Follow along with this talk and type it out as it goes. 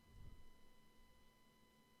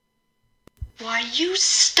Why, you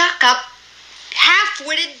stuck-up,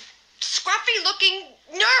 half-witted, scruffy-looking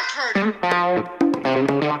nerve herder.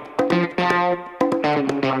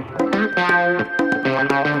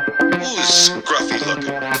 Who's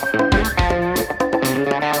scruffy-looking?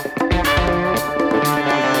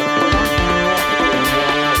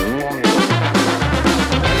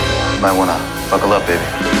 Might wanna buckle up, baby.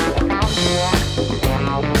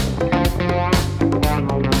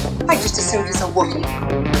 I just assumed it's a Wookiee.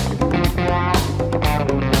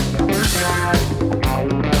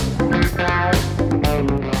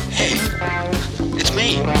 Hey, it's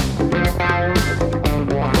me.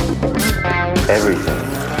 Everything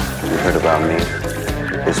you heard about me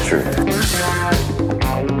is true.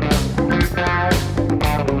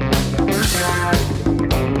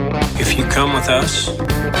 If you come with us,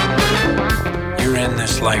 you're in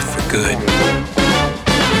this life for good.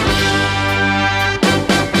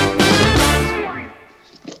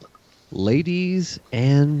 Ladies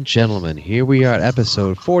and gentlemen, here we are at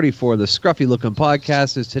episode 44 of the Scruffy Looking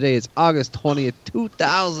Podcasters. Today is August 20th,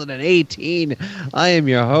 2018. I am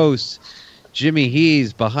your host, Jimmy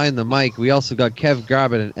Hees, behind the mic. We also got Kev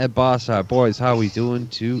Garbutt and Ed Bossart. Boys, how are we doing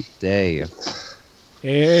today?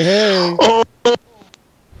 Hey. Oh.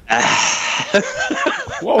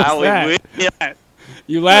 What was that?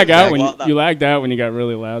 You lagged out when you got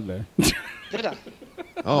really loud there. Did I?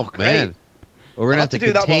 Oh, man. Well, we're going to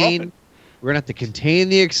have to contain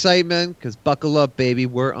the excitement because buckle up, baby.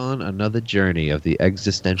 We're on another journey of the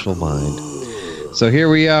existential mind. So here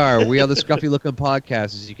we are. We are the Scruffy Looking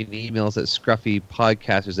Podcasters. You can email us at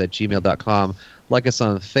scruffypodcasters@gmail.com. Like us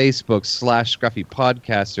on Facebook /Scruffy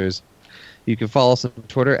Podcasters. You can follow us on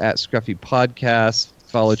Twitter at Scruffy Podcast.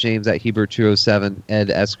 Follow James at Hebert207, Ed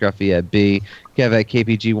at Scruffy at B, Kev at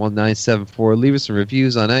KPG1974. Leave us some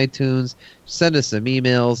reviews on iTunes. Send us some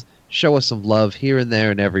emails. Show us some love here and there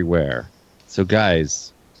and everywhere. So,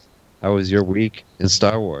 guys, how was your week in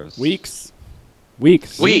Star Wars? Weeks.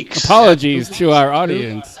 Apologies to our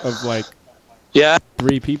audience of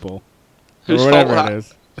 3 people. Or whatever it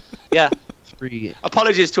is. Yeah. 3.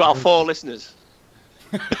 Apologies to our 4 listeners.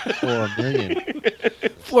 4 million.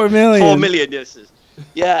 4 million. 4 million listeners.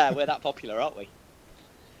 Yeah, we're that popular, aren't we?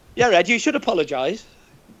 Yeah, Ed, you should apologise.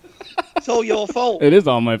 It's all your fault. It is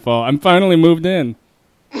all my fault. I'm finally moved in.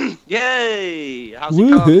 Yay! How's it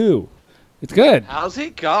gone? Woohoo! It's good. How's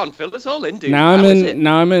it gone? Fill us all in, dude. Now I'm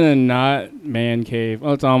in a not man cave.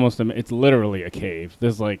 Well, it's literally a cave.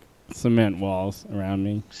 There's cement walls around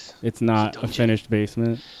me. It's not a finished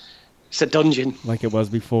basement. It's a dungeon. Like it was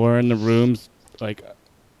before, and the room's a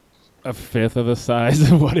fifth of the size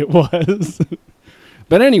of what it was.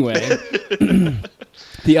 But anyway,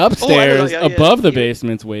 the upstairs above the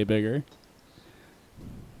basement's way bigger.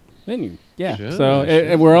 Yeah. Sure, So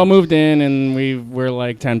we're all moved in, and we're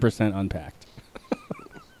 10% unpacked.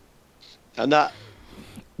 And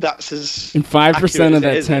that's as. And 5% of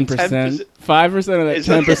that 10%. 5% of that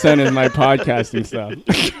 10% is my podcasting stuff.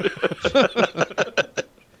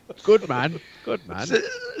 Good man.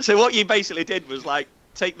 So what you basically did was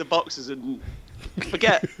take the boxes and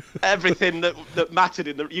forget everything that mattered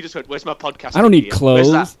in the. You just went, "Where's my podcast?" I don't need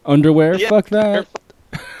clothes, underwear. Yeah. Fuck that.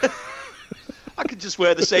 I could just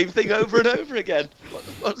wear the same thing over and over again.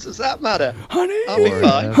 What does that matter? Honey, I'll be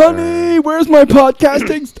fine. Honey, where's my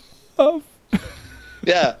podcasting stuff?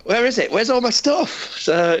 Yeah, where is it? Where's all my stuff?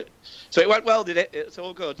 So it went well, did it? It's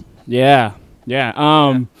all good. Yeah.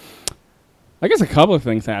 I guess a couple of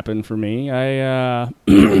things happened for me. I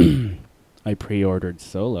pre-ordered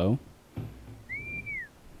Solo.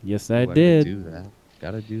 Yes, I did.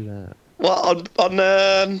 Gotta do that. What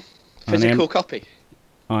on physical copy?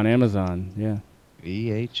 On Amazon, yeah.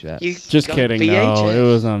 VHS. Just kidding. VHS. No, it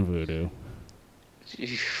was on Vudu.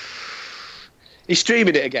 He's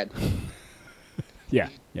streaming it again. Yeah.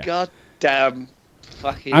 God damn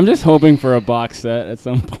fucking. I'm just hoping for a box set at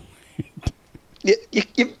some point.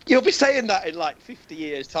 You'll be saying that in 50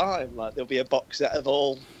 years' time. There'll be a box set of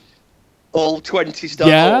all 20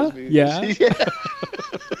 Star Wars movies. Yeah.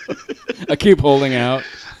 I keep holding out.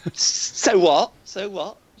 So what?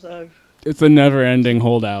 It's a never-ending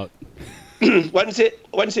holdout. When's it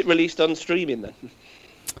released on streaming then?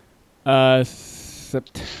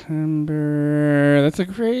 September. That's a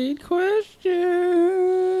great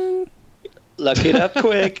question. Look it up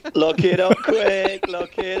quick. I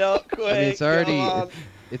mean,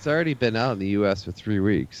 it's already been out in the US for 3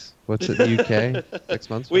 weeks. What's it in the UK? 6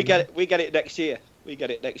 months? We get it next year. We get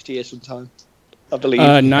it next year sometime. I believe.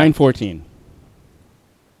 9/14.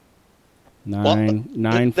 What?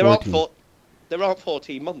 9/14. There aren't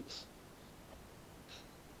 14 months.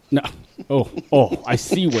 No. Oh, I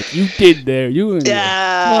see what you did there. You and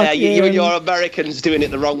you and your Americans doing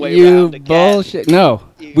it the wrong way you around again. bullshit. No,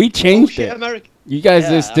 we changed it. American. You guys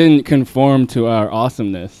just didn't conform to our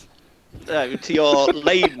awesomeness. To your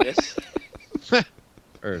lameness.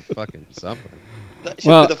 Or fucking something. That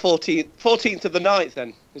should be the 14th of the 9th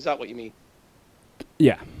then. Is that what you mean?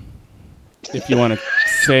 Yeah. If you want to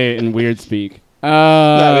say it in weird speak.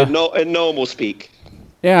 No, in normal speak.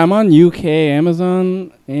 Yeah, I'm on UK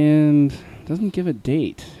Amazon and it doesn't give a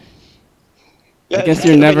date. I guess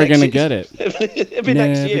you're never going to get it. It'll be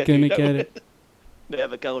next year. Never going to get it.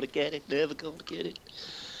 Never going to get it. Never going to get it.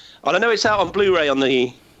 Well, I know it's out on Blu-ray on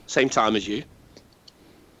the same time as you.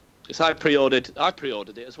 Because I pre-ordered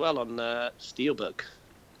it as well on Steelbook.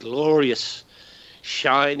 Glorious,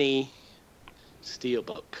 shiny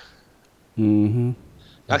Steelbook. Mm-hmm.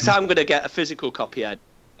 Like, so I'm going to get a physical copy, Ed,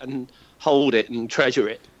 and hold it and treasure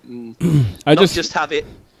it. And I not just have it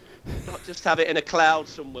in a cloud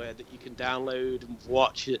somewhere that you can download and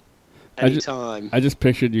watch it anytime. I just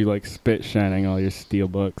pictured you like spit shining all your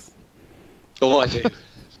Steelbooks. Oh, I do.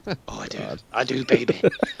 Oh, I do. God. I do, baby.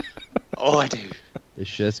 Oh, I do. This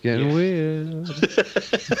shit's getting weird.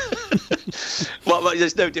 Well,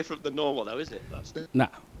 it's no different than normal, though, is it? Nah.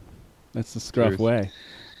 That's the scruff way.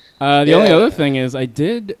 The only other thing is I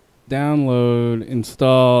did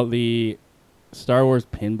install the Star Wars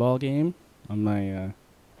pinball game on my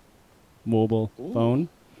mobile phone.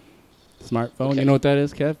 Smartphone. Okay. You know what that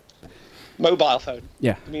is, Kev? Mobile phone.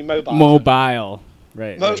 Yeah. I mean mobile. Mobile.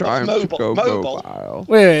 Right. Mobile.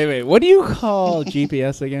 Wait. What do you call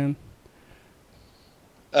GPS again?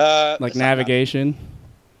 Like navigation?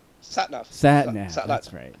 Sat-nav. Sat-nav.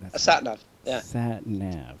 That's right. A sat-nav. Yeah.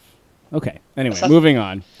 Sat-nav. Okay. Anyway, moving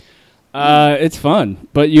on. It's fun,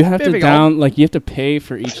 but you have you have to pay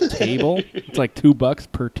for each table. It's like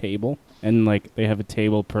 $2 per table, and like they have a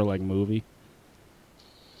table per like movie.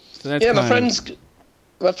 So that's my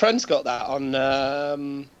friend's got that on.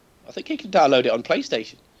 I think he can download it on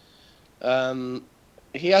PlayStation.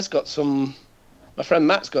 He has got some. My friend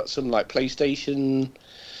Matt's got some like PlayStation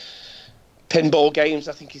pinball games.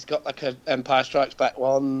 I think he's got like a Empire Strikes Back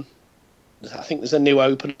one. I think there's a new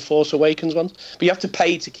Open Force Awakens one, but you have to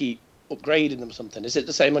pay to keep upgrading them or something. Is it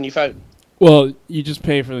the same on your phone? Well, you just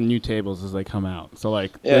pay for the new tables as they come out. So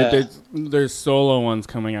like there's solo ones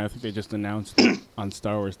coming out. I think they just announced it on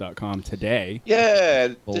StarWars.com today. Yeah,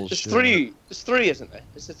 there's three. There's three, isn't there?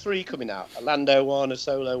 There's the three coming out. A Lando one, a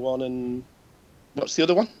solo one, and what's the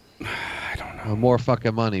other one? I don't know. A more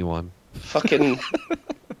fucking money one. Fucking.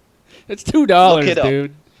 It's $2,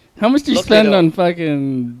 dude. How much do you spend on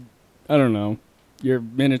fucking? I don't know. Your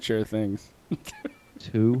miniature things.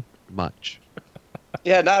 Too much.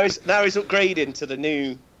 Yeah, now he's upgrading to the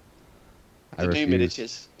new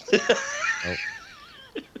miniatures.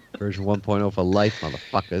 Version 1.0 for life,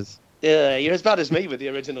 motherfuckers. Yeah, you're as bad as me with the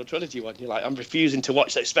original trilogy one. You're like, I'm refusing to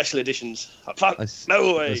watch those special editions.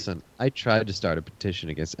 No way. Listen, I tried to start a petition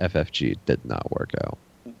against FFG. It did not work out.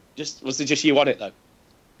 Was it just you want it though?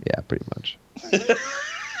 Yeah, pretty much.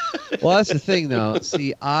 Well, that's the thing, though.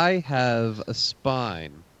 See, I have a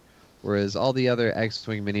spine, whereas all the other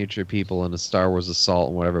X-Wing miniature people in the Star Wars Assault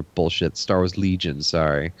and whatever bullshit, Star Wars Legion,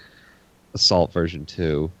 sorry, Assault version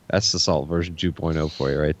 2, that's Assault version 2.0 for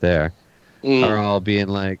you right there, are all being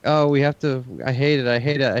like, oh, we have to, I hate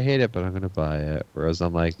it, but I'm going to buy it. Whereas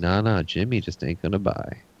I'm like, nah, Jimmy just ain't going to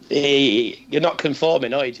buy. Hey, you're not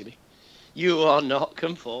conforming, are you, Jimmy? You are not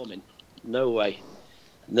conforming. No way.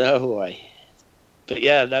 But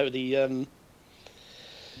yeah, no, the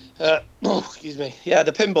excuse me. Yeah,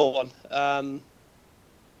 the pinball one.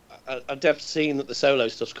 I've definitely seen that the solo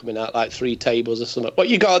stuff's coming out, like 3 tables or something. What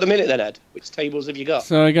you got at the minute then, Ed? Which tables have you got?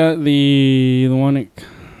 So I got the one.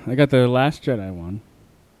 I got the Last Jedi one,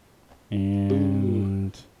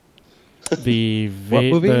 and the what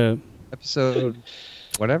movie? The episode,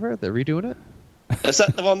 whatever. They're redoing it. Is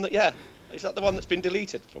that the one that? Yeah. Is that the one that's been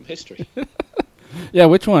deleted from history? Yeah,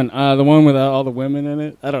 which one? The one with all the women in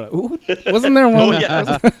it? I don't know. Wasn't there one?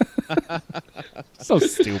 Yeah. So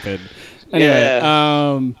stupid. Anyway,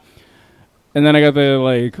 and then I got the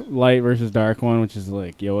like light versus dark one, which is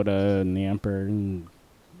like Yoda and the Emperor and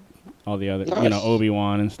all the other,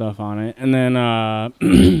 Obi-Wan and stuff on it. And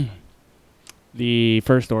then the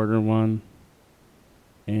First Order one.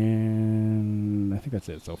 And I think that's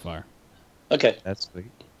it so far. Okay. That's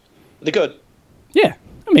sweet. They're good. Yeah.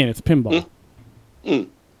 I mean, it's pinball. It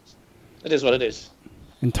is what it is.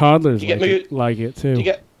 And toddlers like it too.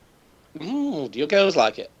 Do your girls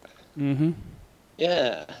like it? Mm-hmm.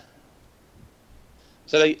 Yeah.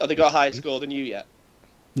 So have they got a higher score than you yet?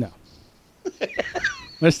 No.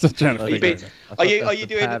 They're still trying to Are you figure being- it out. Are you- That's are you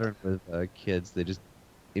the doing- pattern with kids? They just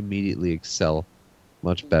immediately excel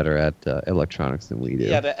much better at electronics than we do.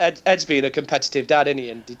 Yeah, but Ed's being a competitive dad, isn't he?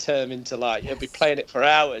 And determined to, like, he'll be playing it for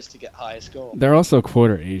hours to get higher score. They're also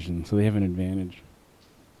quarter Asian, so they have an advantage.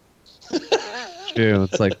 True.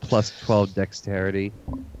 It's like plus 12 dexterity,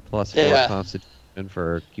 plus 4 Yeah. constitution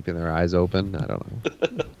for keeping their eyes open. I don't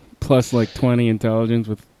know. Plus like 20 intelligence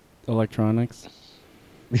with electronics.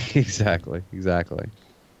 Exactly.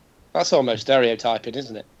 That's almost stereotyping,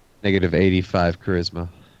 isn't it? Negative 85 charisma.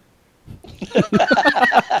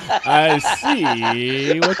 I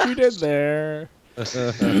see what you did there.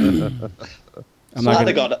 I'm not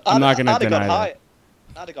gonna deny that.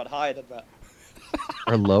 I'd have got higher than that.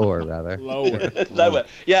 Or lower, rather. Lower.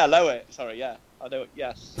 Yeah, lower. Sorry, yeah. I know.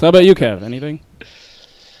 Yes. So how about you, Kev? Anything?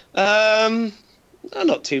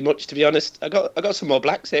 Not too much, to be honest. I got some more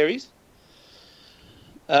Black Series.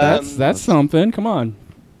 That's something. Come on.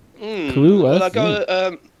 Clue us. Well, I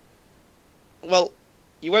got. Well,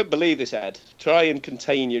 you won't believe this, Ed. Try and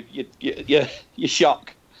contain your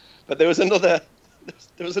shock. But there was another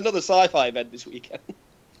sci-fi event this weekend.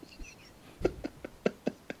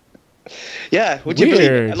 Yeah, would you believe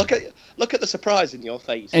Weird. it? Look at the surprise in your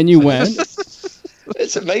face. And you went?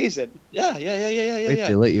 It's amazing. Yeah. Wait,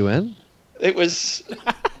 they let you in? It was.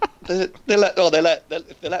 They let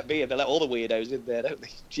me in. They let all the weirdos in there, don't they?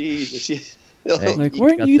 Jesus. Hey, Like,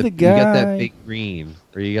 weren't got you the You got that guy? big green,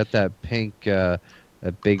 or you got that pink, that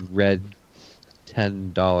big red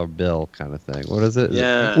 $10 bill kind of thing. What is it?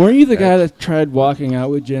 Yeah. Weren't you the guy that tried walking out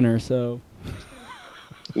with Jen or so?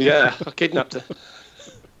 Yeah, I kidnapped her.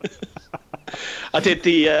 I did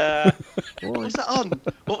the. What was that on?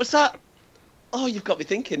 What was that? Oh, you've got me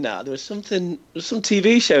thinking now. There was some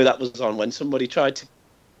TV show that was on when somebody tried to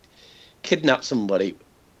kidnap somebody.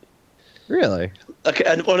 Really? Like,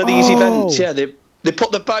 and one of these events, yeah, they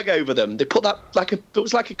put the bag over them. They put that it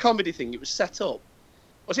was like a comedy thing. It was set up.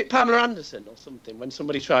 Was it Pamela Anderson or something when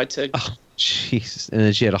somebody tried to? Oh, jeez. And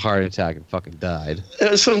then she had a heart attack and fucking died. It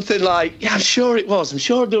was something like, yeah, I'm sure it was. I'm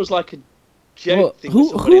sure there was like a joke Well, thing. who where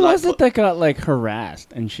somebody, like, was it that got like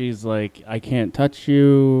harassed and she's like, I can't touch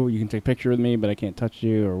you. You can take a picture with me, but I can't touch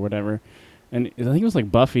you or whatever. And I think it was like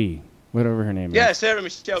Buffy, whatever her name Yeah, is. Sarah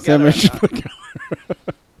Michelle Sarah Gellar. Michelle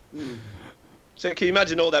Gellar. So can you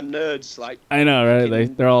imagine all them nerds like? I know,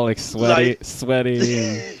 right? They're all like sweaty, Like- sweaty.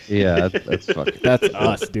 And Yeah, that's fucking. that's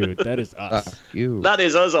us, dude. That is us. Fuck you. That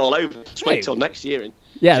is us all over. Just wait Hey. till next year. And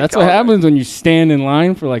Yeah, that's what Chicago. happens when you stand in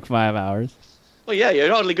line for like 5 hours. well, yeah, you're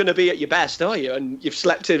hardly going to be at your best, are you? And you've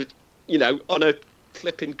slept in, on a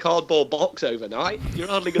clipping cardboard box overnight. You're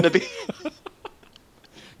hardly going to be.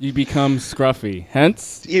 You become scruffy.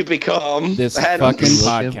 Hence, You become this Hence- fucking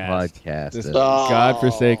Looking podcast. This podcasted.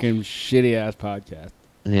 godforsaken, shitty ass podcast.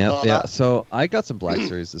 Yeah, Oh, yeah. that- So I got some Black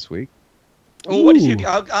Series this week. Oh, what did you? Ooh.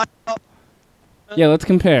 I, Yeah, let's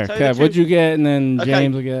compare. Tell you the Kev, what'd truth. you get? And then Okay.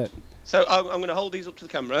 James will get. so I'm going to hold these up to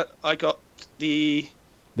the camera. I got the.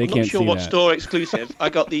 They I'm can't not sure see what that. store exclusive. I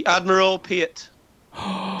got the Admiral Piat.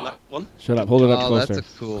 Black one. Shut up. Hold it up Oh, closer.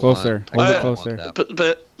 that's a cool Closer. one. Hold I it want closer.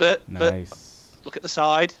 that. But Nice. look at the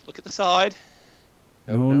side. Look at the side.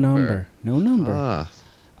 No number. No number. Ah,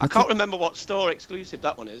 I can't remember what store exclusive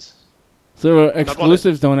that one is. So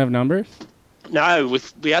exclusives don't have numbers? No,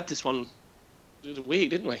 we had this one the other week,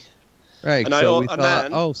 didn't we? right. And I- So we and thought,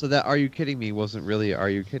 then- oh, so that "Are You Kidding Me" wasn't really "Are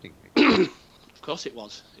You Kidding Me." Of course it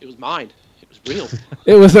was. It was mine. It was real.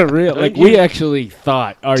 It wasn't real. Like, Don't we you- actually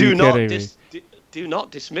thought, are you kidding me? Do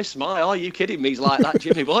not dismiss my "Are you kidding me?" like that,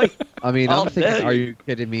 Jimmy boy. I mean, Oh, I'm thinking, no. "Are you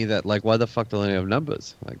kidding me?" That like, why the fuck do they have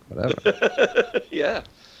numbers? Like, whatever. Yeah,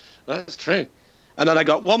 that's true. And then I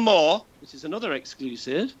got one more, which is another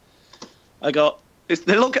exclusive. I got.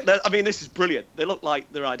 They look at. I mean, this is brilliant. They look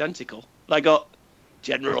like they're identical. I got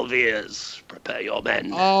General Veers. Prepare your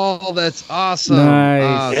men. Oh, that's awesome. Nice.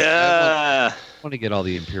 Ah, Yeah. I want to get all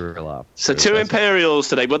the Imperial off. So two Imperials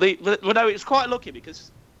today. Well, no, it's quite lucky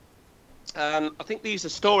because I think these are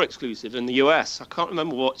store exclusive in the US. I can't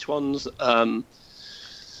remember which ones.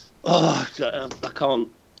 I can't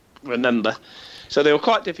remember. So they were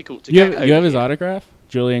quite difficult to You get. have, you have over his here. autograph?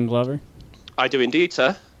 Julian Glover? I do indeed,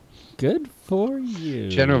 sir. Good for you.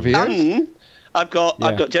 General Veers. And I've got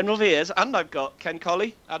Yeah. General Veers and I've got Ken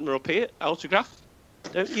Colley, Admiral Piat autograph.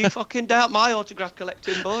 Don't you fucking doubt my autograph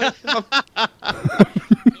collecting, boy. Come on.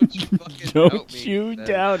 Don't you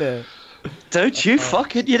doubt it. Don't you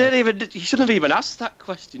fucking... You shouldn't have even asked that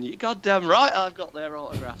question. You're goddamn right I've got their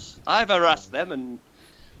autographs. I've harassed them and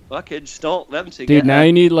fucking stalked them to Dude, get... now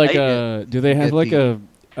you need like Hey, a... Do they have Get like the-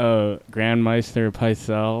 a Grandmeister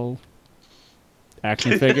Pycelle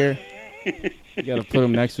action figure? You gotta put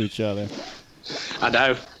them next to each other. I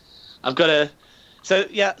know. I've got to. So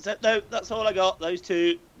yeah, no, that's all I got. Those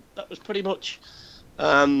two. That was pretty much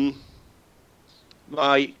my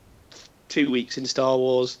 2 weeks in Star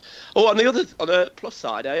Wars. Oh, on the plus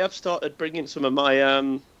side, I have started bringing some of my. I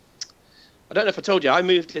don't know if I told you, I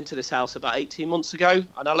moved into this house about 18 months ago,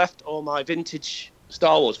 and I left all my vintage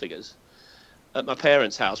Star Wars figures at my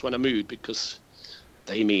parents' house when I moved because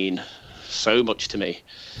they mean so much to me.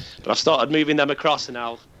 But I've started moving them across, and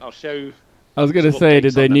I'll show. I was gonna say,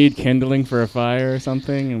 did they need kindling for a fire or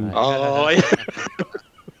something? Oh, yeah.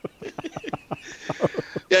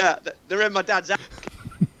 Yeah, they're in my dad's attic.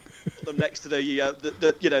 Them next to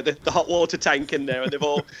the hot water tank in there, and they've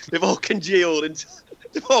all congealed and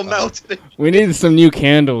they've all melted. We needed some new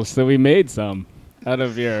candles, so we made some out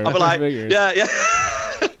of your figures. Yeah.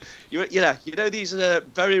 You know these are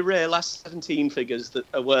very rare last 17 figures that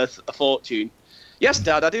are worth a fortune. Yes,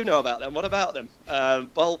 Dad, I do know about them. What about them?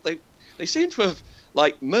 Well, they seem to have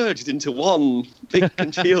merged into one big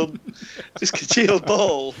congealed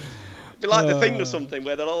ball. It'd be like the Thing or something,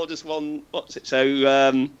 where they're all just one. What's it? So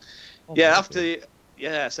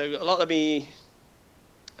so a lot of me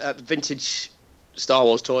vintage Star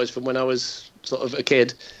Wars toys from when I was sort of a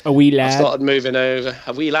kid. A wee lad. I started moving over.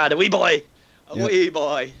 A wee lad, a wee boy. A wee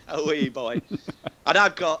boy. And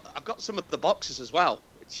I've got some of the boxes as well,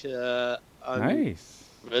 which I'm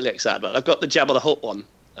really excited about. I've got the Jabba the Hutt one,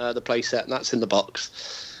 the play set, and that's in the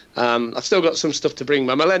box. I've still got some stuff to bring.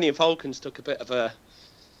 My Millennium Falcon's took a bit of a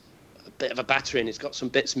battering. It's got some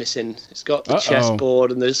bits missing. It's got the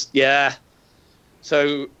chessboard, and there's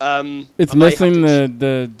So it's missing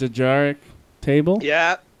the Jaric table.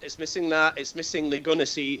 Yeah, it's missing that. It's missing the gunner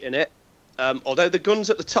seat in it. Although the gun's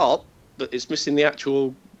at the top, but it's missing the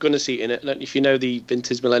actual gunner seat in it. I don't know if you know the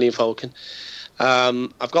vintage Millennium Falcon.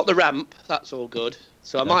 I've got the ramp. That's all good.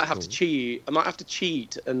 So I might have to cheat. I might have to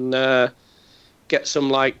cheat and get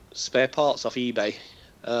some spare parts off eBay.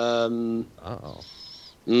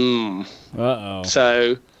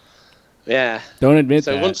 So, yeah. Don't admit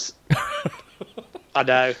that. So once, I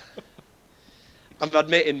know. I'm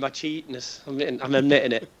admitting my cheatness. I'm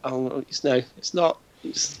admitting it. It's not.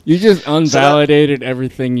 You just unvalidated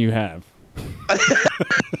everything you have.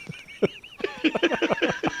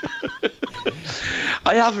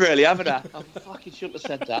 I have really, haven't I? I fucking shouldn't have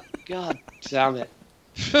said that. God damn it!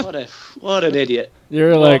 What an idiot!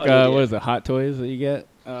 You're what is it? Hot Toys that you get?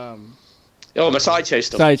 My Sideshow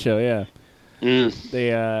stuff. Sideshow, yeah.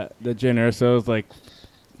 The Jyn Ersos,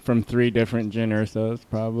 from 3 different Jyn Ersos,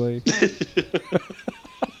 probably.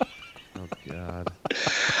 Oh God!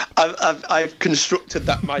 I've constructed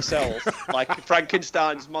that myself, like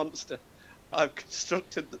Frankenstein's monster. I've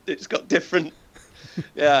constructed. It's got different.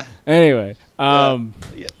 Yeah. Anyway,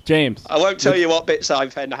 James. I won't tell you what bits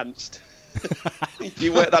I've enhanced.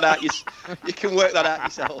 You work that out. You can work that out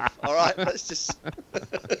yourself. All right. Let's just.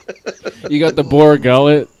 You got the boar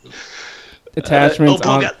gullet attachments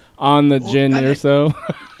on the Jyn Erso.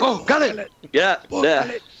 Oh, got it. Yeah.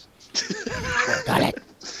 Got it.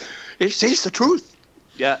 He sees the truth.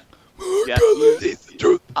 Yeah. Yeah. The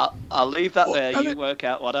truth. I'll leave that there. You work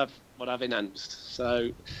out what I've enhanced.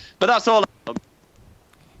 So, but that's all.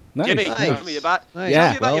 Nice. Jimmy, tell me about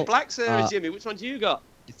your Black Series, Jimmy. Which one do you got?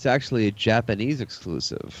 It's actually a Japanese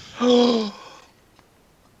exclusive. Oh!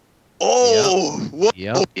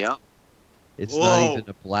 Yep. Yeah. It's not even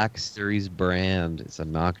a Black Series brand. It's a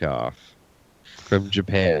knockoff from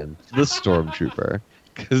Japan. The Stormtrooper,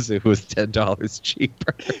 because it was $10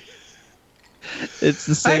 cheaper. It's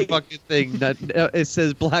the same fucking thing. It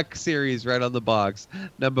says Black Series right on the box,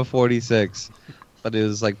 number 46. But it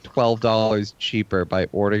was $12 cheaper by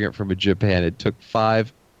ordering it from Japan. It took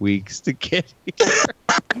 5 weeks to get here.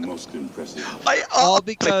 Most impressive. All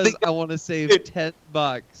because I want to save $10.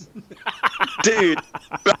 Dude,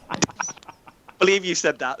 I believe you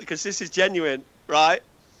said that because this is genuine, right?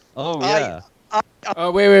 Oh, yeah.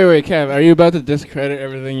 Wait, Kev. Are you about to discredit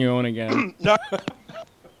everything you own again? No.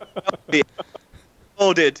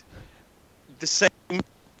 Ordered the same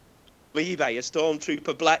eBay, a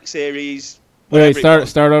Stormtrooper Black Series. Wait,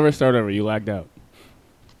 start over. You lagged out.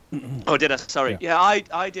 Oh, did I? Sorry. Yeah,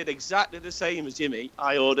 I did exactly the same as Jimmy.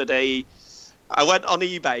 I went on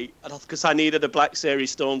eBay because I needed a Black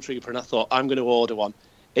Series Stormtrooper, and I thought I'm going to order one.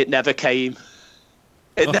 It never came.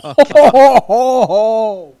 And the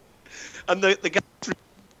guy,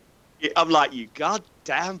 I'm like, you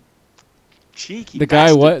goddamn cheeky. The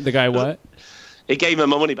guy what? The guy what? He gave me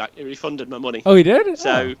my money back. He refunded my money. Oh, he did?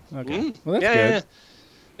 So, okay. Well, that's good.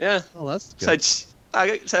 Yeah. Oh, that's good.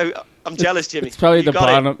 So I'm jealous, Jimmy. It's probably the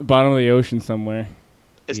bottom of the ocean somewhere.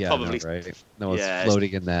 It's yeah, probably no, right. No, it's yeah,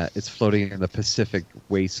 floating in that. It's floating in the Pacific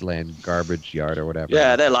Wasteland garbage yard or whatever.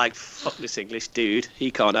 yeah. They're like, fuck this English dude. He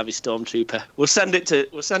can't have his stormtrooper. We'll send it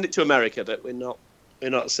to America, but we're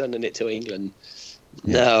not sending it to England.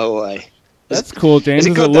 Yeah. No way. That's cool, James.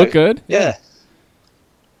 Is it Does it good, look though? good? Yeah.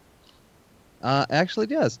 Actually,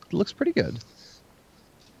 yes. It looks pretty good.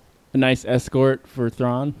 A nice escort for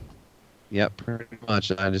Thrawn. Yep, pretty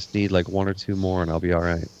much. I just need like one or two more, and I'll be all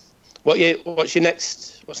right. What's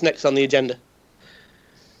next on the agenda?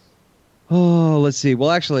 Oh, let's see. Well,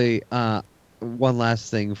 actually, one last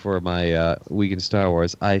thing for my week in Star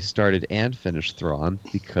Wars. I started and finished Thrawn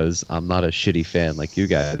because I'm not a shitty fan like you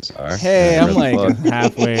guys are. Hey, I I'm read like the book.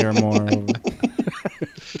 halfway or more.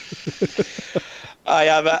 I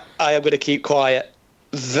am going to keep quiet,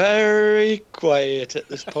 very quiet at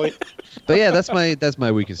this point. But yeah, that's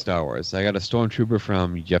my week in Star Wars. I got a stormtrooper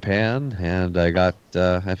from Japan, and I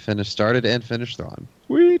started and finished Thrawn.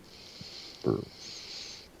 Sweet.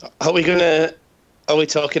 Are we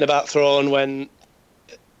talking about Thrawn when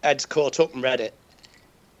Ed's caught up and read it?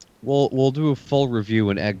 We'll do a full review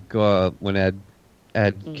when Ed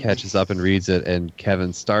catches up and reads it, and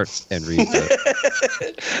Kevin starts and reads it.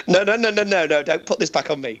 No, don't put this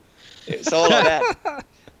back on me. It's all on Ed.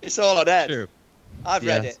 It's all on Ed. True. I've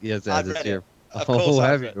read it. Yes, I've Ed, read it's your. it. Of course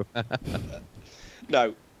have I've you?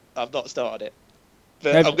 No, I've not started it.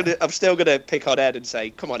 But I'm still gonna pick on Ed and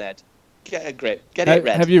say, "Come on, Ed, get a grip, get it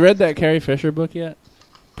read." Have you read that Carrie Fisher book yet?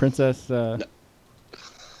 Princess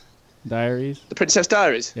Diaries? The Princess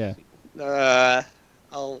Diaries? Yeah.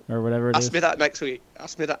 I'll Or whatever it is. ask me that next week.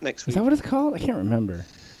 Is that what it's called? I can't remember.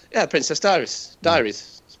 Yeah, Princess Diaries.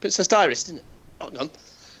 Diaries. It's Princess Diaries, isn't it? Hold on.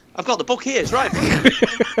 I've got the book here. It's right.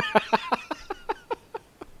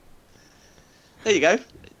 There you go.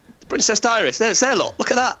 The Princess Diaries. There's their lot. Look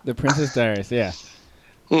at that. The Princess Diaries, yeah.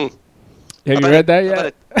 Hmm. Have you read that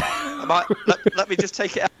yet? Let me just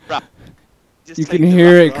take it out. Right. Just You take can the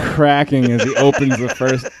hear it wrapper off. cracking as he opens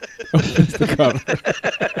the cover.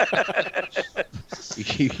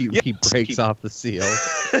 He breaks off the seal.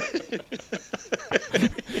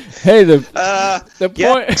 Hey, the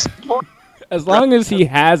yeah. point. As long as he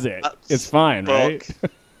has it, it's fine, right?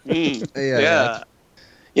 Yeah.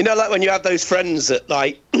 You know, like when you have those friends that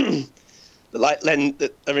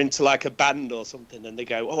that are into like a band or something, and they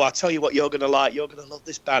go, "Oh, I'll tell you what you're gonna like. You're gonna love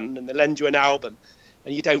this band," and they lend you an album,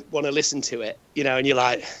 and you don't want to listen to it, you know, and you're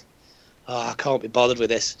like, "Oh, I can't be bothered with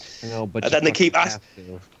this." No, but And then they keep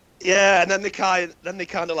asking. Yeah, and then they kind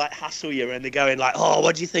of like hassle you, and they're going like, "Oh,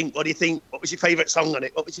 what do you think? What do you think? What was your favourite song on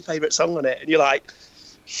it? What was your favourite song on it?" And you're like,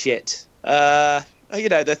 "Shit, you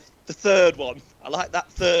know, the third one. I like that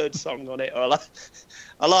third song on it, or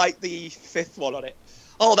I like the fifth one on it."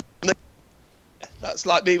 Oh, that's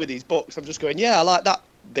like me with these books. I'm just going, yeah, I like that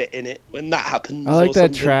bit in it when that happens. I like or that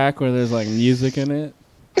something. track where there's like music in it.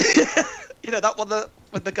 You know, that one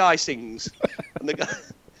when the guy sings, and the guy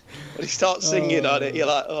when he starts singing on it, you're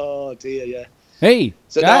like, oh dear, yeah. Hey,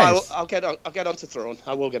 So guys. no, I'll get onto Thrawn.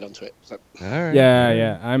 I will get onto it. So. All right.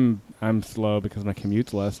 Yeah. I'm slow because my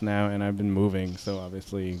commute's less now, and I've been moving, so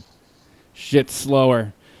obviously, shit's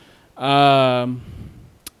slower.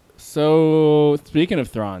 So speaking of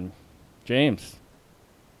Thrawn, James,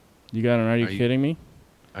 you got an? Are you kidding me?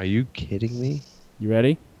 Are you kidding me? You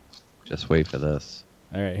ready? Just wait for this.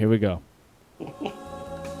 All right, here we go.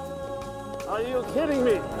 Are you kidding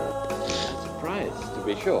me? Surprised, to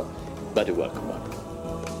be sure. But welcome on.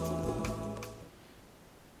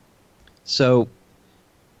 So,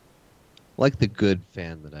 like the good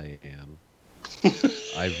fan that I am,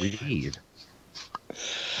 I read.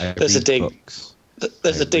 There's a dig. Books.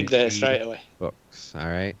 There's I a dig there read straight away. Books. All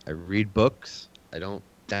right. I read books. I don't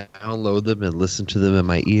download them and listen to them in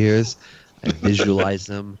my ears. I visualize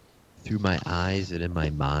them through my eyes and in my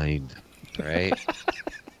mind. All right.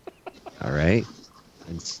 All right.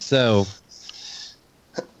 And so,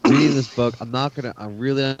 reading this book, I'm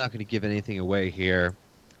really not gonna give anything away here,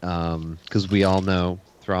 because we all know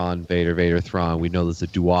Thrawn, Vader, Thrawn. We know there's a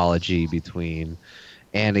duology between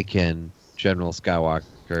Anakin, General Skywalker,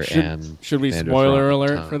 and Should we Commander spoiler Thrawn.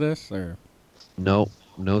 alert for this? Or No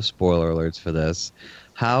spoiler alerts for this.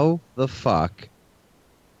 How the fuck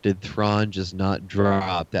did Thrawn just not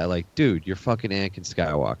drop that? Like, dude, you're fucking Anakin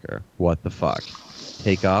Skywalker. What the fuck?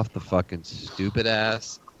 Take off the fucking stupid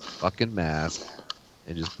ass fucking mask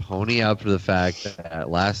and just pony up for the fact that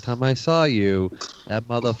last time I saw you, that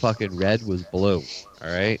motherfucking red was blue.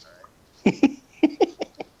 All right?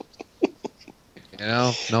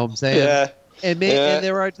 Know what I'm saying? Yeah. And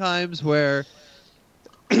there are times where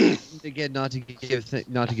again, not to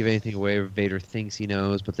give anything away. Vader thinks he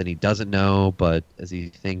knows, but then he doesn't know. But does he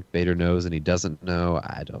think Vader knows and he doesn't know?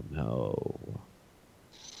 I don't know.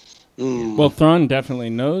 Well, Thrawn definitely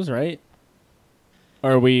knows, right?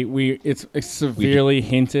 Or it's severely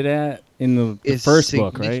hinted at in the first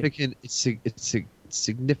book, right? It's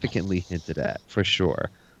significantly hinted at for sure,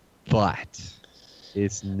 but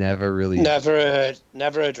it's never really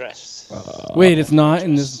never addressed. Wait, it's not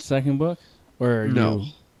in this second book, or no?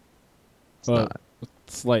 It's well, not.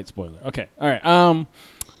 Slight spoiler. Okay, all right.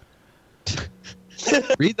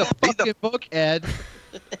 Read the fucking book, Ed.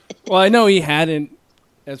 Well, I know he hadn't,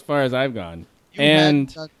 as far as I've gone. You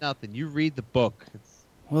hadn't done nothing. You read the book.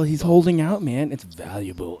 Well, he's holding out, man. It's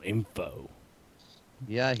valuable info.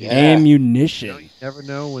 Yeah. Ammunition. You never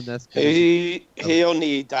know when that's. He'll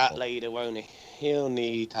need that later, won't he? He'll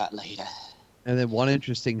need that later. And then one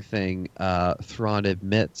interesting thing, Thrawn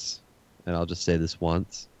admits, and I'll just say this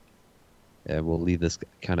once, and we'll leave this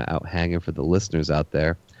kind of out hanging for the listeners out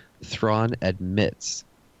there. Thrawn admits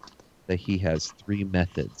that he has 3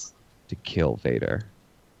 methods to kill Vader.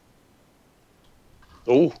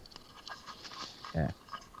 Oh. Yeah.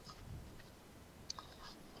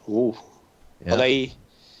 Oh. Yeah. Are they...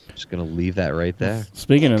 Just gonna leave that right there.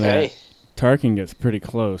 Speaking of that, Tarkin gets pretty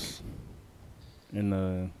close in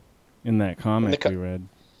that comic we read.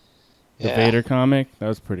 The Vader comic, that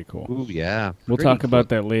was pretty cool. Ooh, yeah. We'll talk about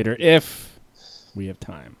that later if we have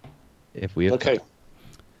time. If we have okay.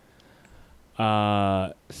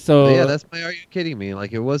 So yeah, that's my. Are you kidding me?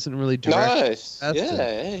 Like it wasn't really direct. Nice.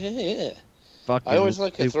 Yeah. Fucking I always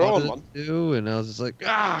like a Thrawn one. And I was just like,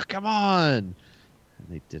 come on. And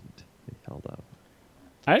they didn't. They held up.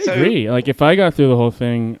 I agree. Like if I got through the whole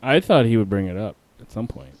thing, I thought he would bring it up at some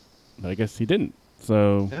point, but I guess he didn't.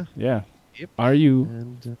 So yeah. Yep. Are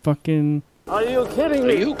you fucking? Are you kidding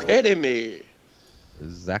me? Are you kidding me?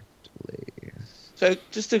 Exactly. So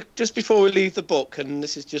just before we leave the book, and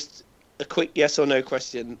this is just a quick yes or no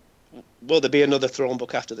question: will there be another Thrawn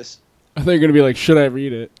book after this? I think you're gonna be like, should I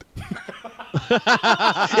read it?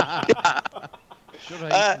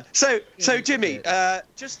 So Jimmy,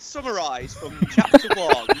 just summarise from chapter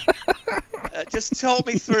 1. Just talk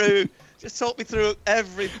me through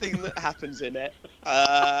everything that happens in it.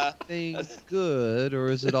 Things good, or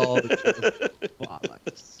is it all just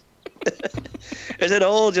bollocks? Is it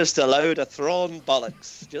all just a load of Thrawn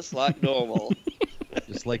bollocks, just like normal?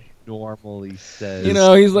 Just like normal, he says. You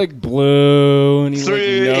know, he's like blue and he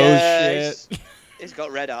knows shit. He's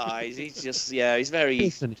got red eyes. He's just he's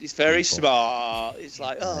very smart. He's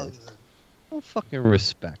like, oh fucking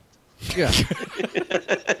respect. Yeah.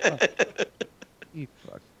 You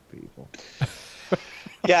fuck people.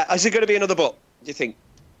 Yeah, is it going to be another book? Do you think?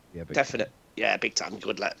 Yeah, definite. Yeah, big time.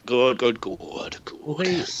 Good. Well,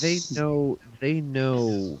 they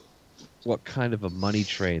know what kind of a money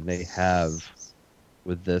train they have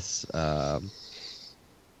with this. With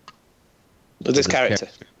this character.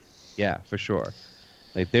 Yeah, for sure.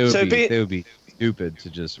 Like they would be stupid to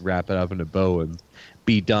just wrap it up in a bow and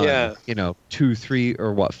be done. Yeah. 2, 3,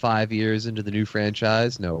 or 5 years into the new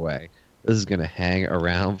franchise? No way. This is gonna hang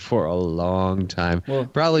around for a long time. Well,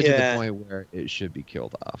 probably to the point where it should be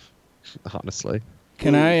killed off. Honestly.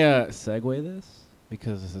 Can I segue this?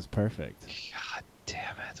 Because this is perfect. God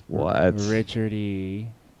damn it! What? Richard E.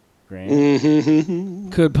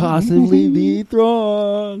 Grant could possibly be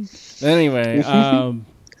Thrawn. Anyway,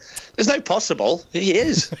 there's no possible. He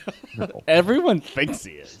is. Everyone thinks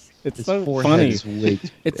he is. It's so funny.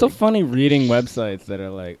 It's so funny reading websites that are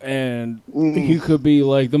like, and he could be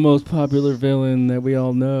like the most popular villain that we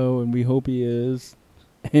all know, and we hope he is.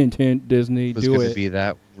 Hint, hint, Disney, do it. It was going to be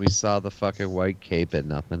that we saw the fucking white cape and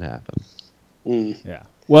nothing happened. Yeah.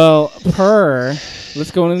 Well,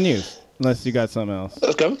 let's go into the news. Unless you got something else.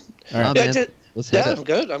 Let's go. All right. I'm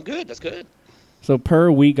good. That's good. So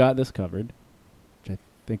we got this covered, which I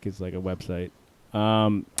think is like a website.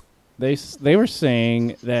 They were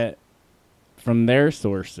saying that from their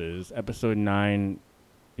sources, episode 9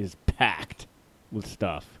 is packed with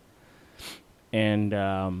stuff, and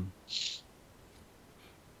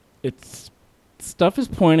stuff is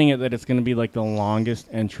pointing at that it's going to be like the longest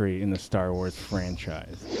entry in the Star Wars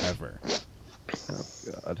franchise ever. Oh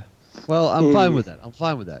God. Well, I'm fine with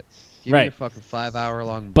that. Give me a fucking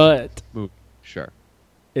 5-hour-long movie. Sure.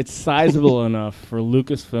 It's sizable enough for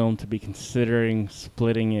Lucasfilm to be considering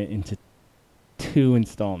splitting it into 2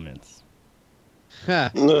 installments.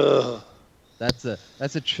 That's a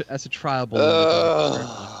trial balloon.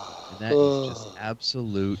 And that is just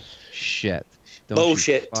absolute shit.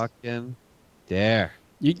 Bullshit. You fucking dare.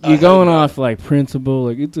 You're going off like principle,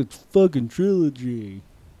 like it's a fucking trilogy.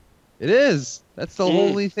 It is. That's the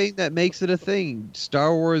only thing that makes it a thing.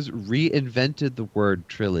 Star Wars reinvented the word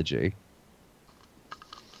trilogy.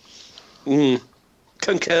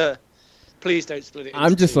 Concur. Please don't split it.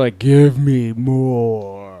 I'm just like, give me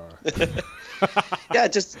more. Yeah,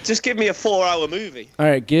 just give me a 4-hour movie. All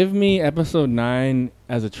right, give me episode 9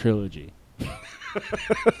 as a trilogy.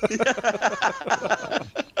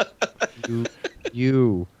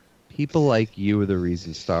 You. People like you are the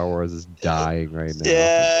reason Star Wars is dying right now.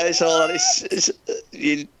 Yeah, it's all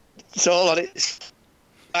on its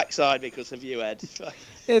backside because of you, Ed.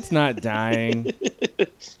 It's not dying.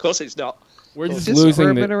 Of course it's not. We're just Just losing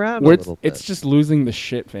squirming the. around a we're- little it's bit. just losing the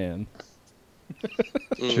shit fan.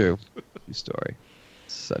 True. True story.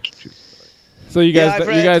 Such a true story. So you Yeah, guys,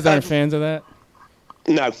 I've you guys read- aren't fans of that?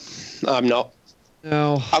 No, I'm not.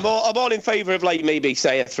 No. I'm all in favour of like maybe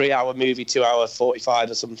say a 3-hour movie, 2-hour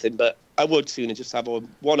 45 or something. But I would sooner just have a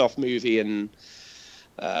one-off movie, and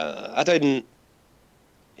I don't.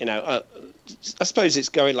 I suppose it's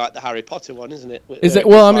going like the Harry Potter one, isn't it? Is it?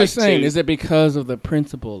 Well, I'm just saying. Is it because of the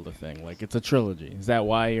principle of the thing? Like it's a trilogy. Is that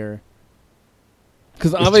why you're?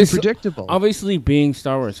 Because It's obviously, too predictable. obviously, being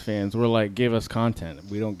Star Wars fans, we're like, give us content.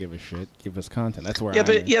 We don't give a shit. Give us content. That's where. Yeah, I'm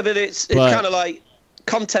but at. it's But- kind of like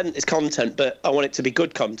content is content, but I want it to be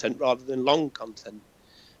good content rather than long content.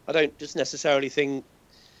 I don't just necessarily think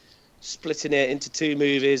splitting it into 2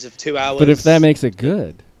 movies of 2 hours. But if that makes it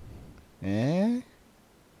good, eh?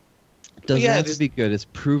 Doesn't yeah, have there's- to be good. It's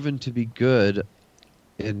proven to be good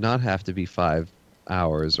and not have to be 5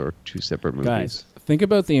 hours or 2 separate movies. Guys, think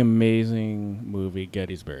about the amazing movie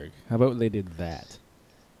Gettysburg. How about they did that?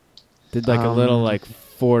 Did like a little like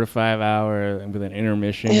 4 to 5 hour with an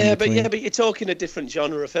intermission. Yeah, in between. but you're talking a different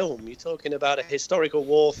genre of film. You're talking about a historical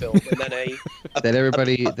war film, and then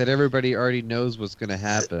That everybody already knows what's going to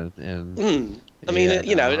happen. And I mean,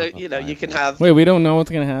 Yeah, no, I'm not you buying can that. have. Wait, we don't know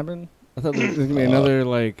what's gonna happen. I thought there was gonna be another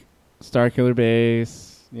like Starkiller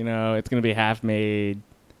Base. You know, it's gonna be half made.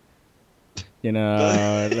 You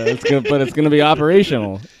know, but it's gonna be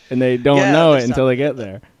operational, and they don't Yeah, know it that's until they get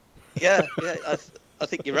there. Yeah, I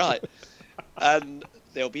think you're right. And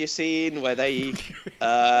there'll be a scene where they,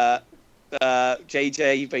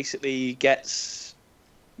 JJ basically goes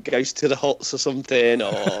to the huts or something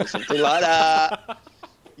like that.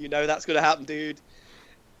 You know that's going to happen, dude.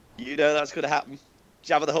 You know that's going to happen.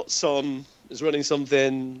 Jabba the Hutt's son is running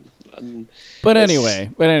something. And But it's-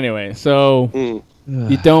 anyway, so Mm.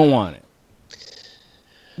 you don't want it.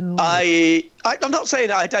 I'm not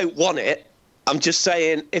saying I don't want it. I'm just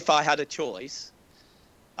saying if I had a choice,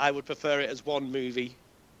 I would prefer it as one movie.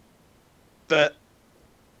 But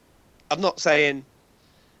I'm not saying,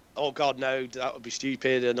 oh God, no, that would be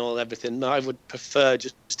stupid and everything. No, I would prefer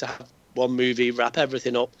just to have one movie, wrap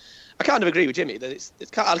everything up. I kind of agree with Jimmy that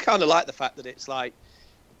I kind of like the fact that it's like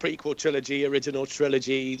prequel trilogy, original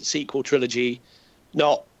trilogy, sequel trilogy,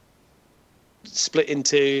 not split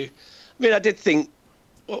into. I mean, I did think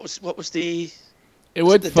what was the. It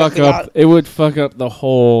would the fuck Deathly up. Hallows- It would fuck up the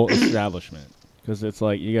whole establishment because it's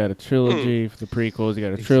like you got a trilogy for the prequels, you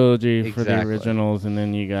got a trilogy for the Exactly. originals, and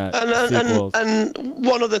then you got And sequels. and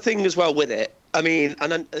one other thing as well with it. I mean,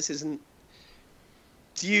 and then this isn't.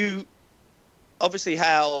 Do you obviously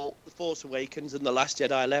how The Force Awakens and The Last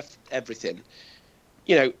Jedi left everything?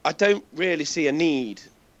 You know, I don't really see a need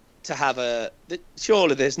to have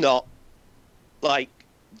surely there's not like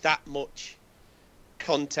that much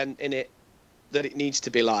content in it that it needs to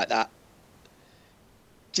be like that.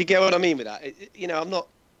 Do you get what I mean with that? You know,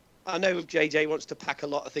 I know JJ wants to pack a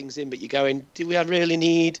lot of things in, but you're going, do we really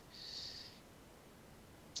need,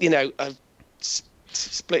 you know, a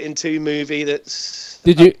split in 2 movie that's...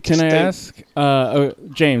 Can I ask,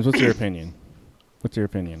 James? What's your opinion? What's your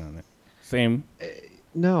opinion on it? Same.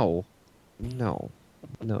 No.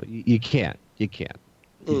 You can't. You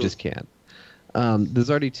just can't. There's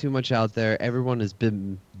already too much out there. Everyone has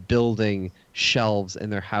been building shelves in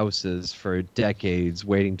their houses for decades,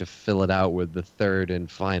 waiting to fill it out with the 3rd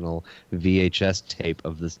and final VHS tape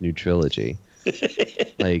of this new trilogy.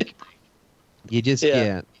 Like, you just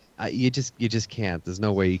can't. You just can't. There's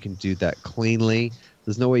no way you can do that cleanly.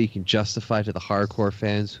 There's no way you can justify to the hardcore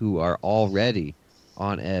fans who are already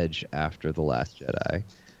on edge after The Last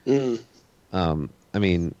Jedi. I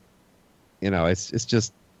mean, you know, it's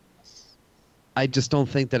just. I just don't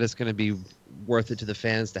think that it's going to be worth it to the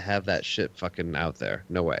fans to have that shit fucking out there.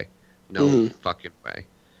 No way. No fucking way.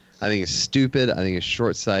 I think it's stupid. I think it's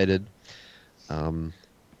short-sighted.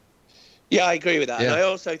 Yeah, I agree with that. Yeah. And I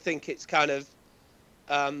also think it's kind of,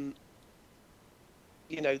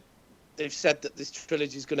 you know, they've said that this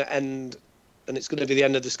trilogy is going to end and it's going to be the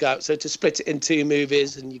end of the Scout. So to split it in 2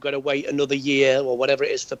 movies and you've got to wait another year or whatever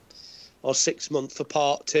it is for or 6 months for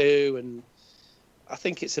part 2, and I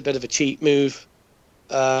think it's a bit of a cheap move.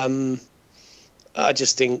 I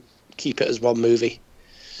just think keep it as one movie.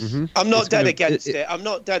 Mm-hmm. I'm not dead against it. I'm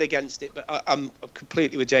not dead against it, but I'm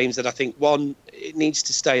completely with James that I think it needs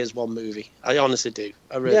to stay as one movie. I honestly do.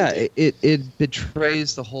 I really do. It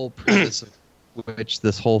betrays the whole premise of which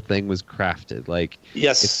this whole thing was crafted. Like,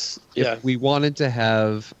 yes, if we wanted to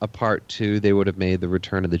have a part 2, they would have made the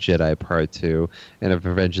Return of the Jedi part 2 and a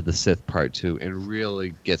Revenge of the Sith part 2 and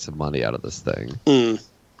really get some money out of this thing.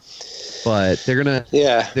 But they're gonna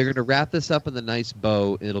wrap this up in a nice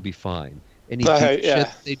bow and it'll be fine. Any shit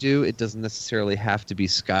they do, it doesn't necessarily have to be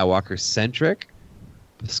Skywalker centric.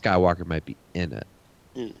 But Skywalker might be in it.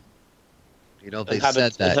 You know, they've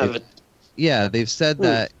said that. They've said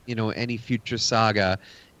that, you know, any future saga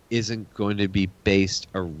isn't going to be based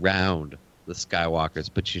around the Skywalkers.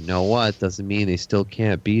 But you know what? Doesn't mean they still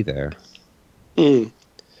can't be there. I mean,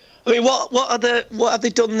 what have they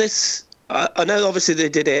done this? I know obviously they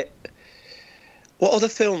did it. What other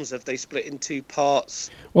films have they split in 2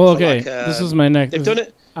 parts? Well, okay, this is my next. They've done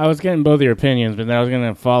it. I was getting both your opinions, but then I was going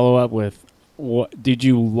to follow up with, what did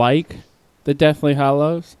you like the Deathly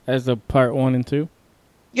Hallows as a part 1 and 2?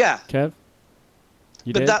 Yeah, Kev.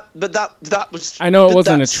 You but did? that was. I know it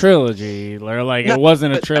wasn't a trilogy, or like it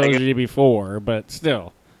wasn't a trilogy before, but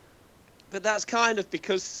still. But that's kind of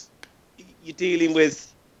because you're dealing with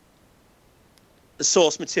the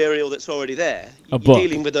source material that's already there. You're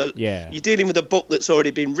dealing with a book that's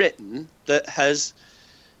already been written I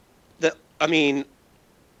mean,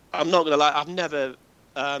 I'm not going to lie, I've never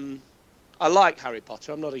I like Harry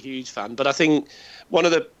Potter. I'm not a huge fan, but I think one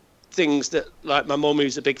of the things that, like, my mum,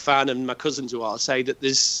 who's a big fan, and my cousins who are, say that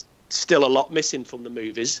there's still a lot missing from the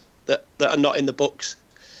movies that are not in the books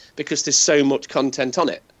because there's so much content on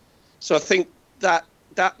it. So I think that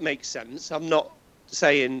makes sense. I'm not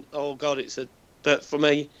saying, oh God, but from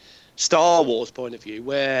a Star Wars point of view,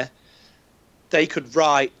 where they're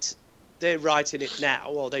writing it now,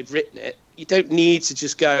 or they've written it, you don't need to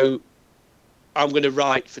just go, I'm going to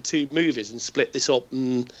write for 2 movies and split this up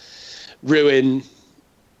and ruin,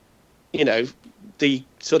 you know, the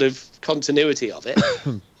sort of continuity of it.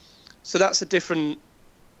 So that's a different,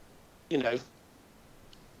 you know,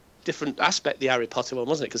 different aspect, the Harry Potter one,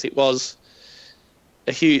 wasn't it? Because it was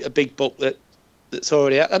a big book that's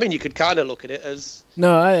already out. I mean, you could kind of look at it as...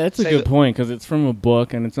 No, that's a good point, because it's from a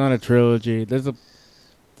book and it's not a trilogy. There's a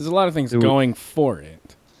lot of things going for it.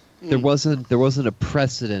 There wasn't a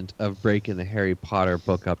precedent of breaking the Harry Potter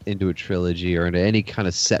book up into a trilogy or into any kind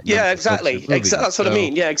of set. Yeah, exactly. That's what I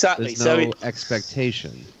mean. Yeah, exactly. There's no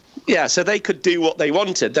expectation. Yeah, so they could do what they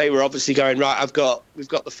wanted. They were obviously going, right, we've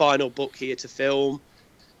got the final book here to film.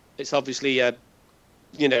 It's obviously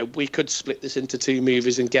you know, we could split this into 2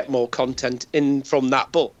 movies and get more content in from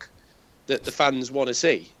that book that the fans want to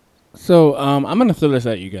see. So I'm going to throw this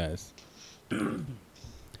at you guys.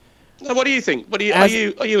 Now, what do you think? Are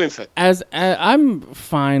you in for? I'm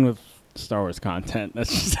fine with Star Wars content.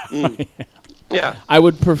 That's just how I am. Yeah. I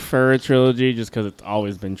would prefer a trilogy just because it's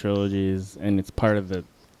always been trilogies and it's part of the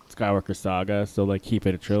Skywalker saga. So, like, keep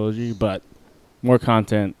it a trilogy, but more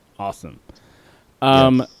content, awesome.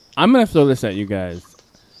 I'm going to throw this at you guys.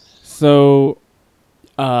 So,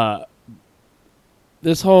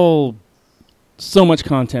 this whole so much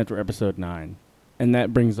content for Episode 9, and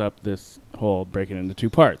that brings up this whole breaking into 2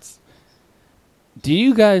 parts. Do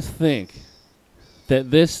you guys think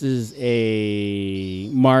that this is a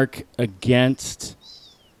mark against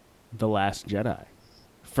The Last Jedi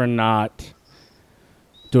for not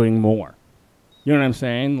doing more? You know what I'm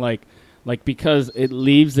saying? Like because it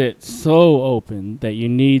leaves it so open that you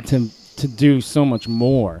need to do so much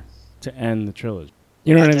more to end the trilogy.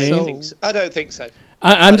 You know what I mean? I don't think so.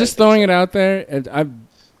 I'm just throwing it out there.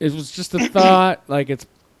 It was just a thought.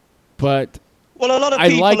 But well, a lot of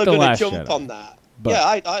people are going to jump on that. But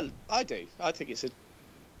yeah, I do. I think it's a...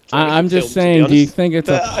 I'm just saying, do you think it's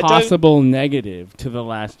a possible negative to The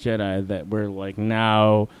Last Jedi that we're, like,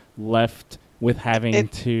 now left with having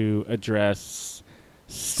to address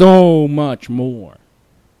so much more?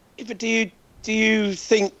 But do you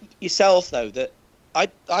think yourself, though, that I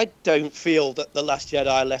don't feel that The Last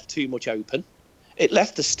Jedi left too much open? It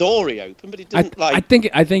left the story open, but it didn't I think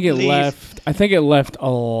it left a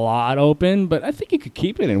lot open, but I think you could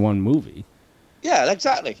keep it in one movie. Yeah,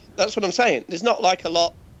 exactly. That's what I'm saying. There's not like a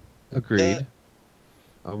lot. Agreed.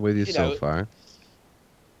 I'm with you so far.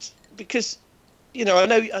 Because, you know, I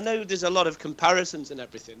know there's a lot of comparisons and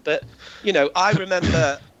everything, but, you know, I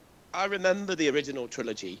remember the original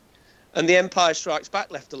trilogy, and The Empire Strikes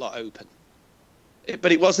Back left a lot open.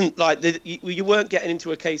 But it wasn't like you weren't getting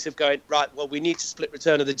into a case of going, right, well, we need to split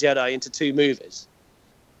Return of the Jedi into 2 movies,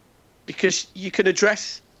 because you could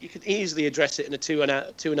easily address it in a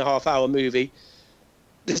 2.5 hour movie.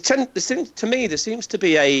 To me, there seems to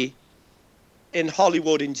be in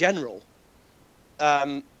Hollywood in general,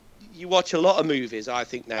 you watch a lot of movies, I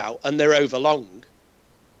think now, and they're overlong.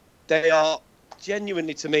 They are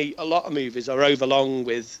genuinely, to me, a lot of movies are overlong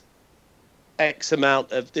with X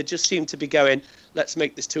amount of. They just seem to be going, let's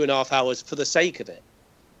make this 2.5 hours for the sake of it.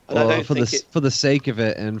 And I don't think for the sake of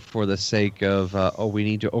it, and for the sake of we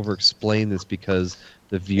need to over-explain this because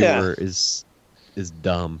the viewer is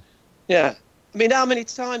dumb. Yeah, I mean, how many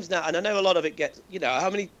times now? And I know a lot of it gets. How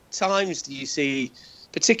many times do you see,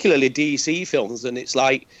 particularly DC films, and it's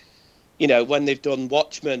like, when they've done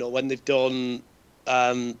Watchmen or when they've done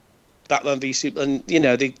Batman v Superman,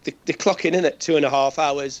 they're clocking in at 2.5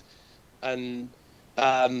 hours, and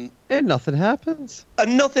nothing happens.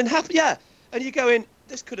 And nothing happens. Yeah, and you go in.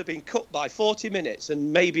 This could have been cut by 40 minutes,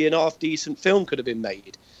 and maybe an half decent film could have been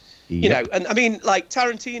made. Yep. And I mean, like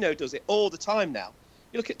Tarantino does it all the time now.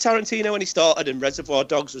 You look at Tarantino when he started, and Reservoir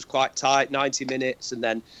Dogs was quite tight, 90 minutes, and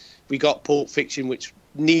then we got Pulp Fiction, which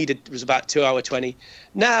was about 2 hours 20.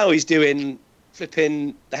 Now he's doing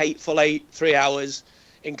flipping The Hateful Eight, 3 hours,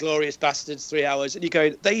 Inglourious Bastards, 3 hours, and you go,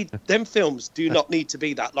 them films do not need to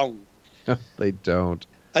be that long. They don't.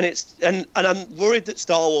 And and I'm worried that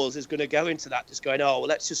Star Wars is going to go into that, just going, well,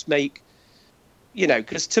 let's just make,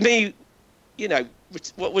 because to me,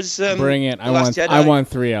 what was Bring it. I want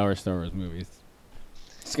 3 hour Star Wars movies.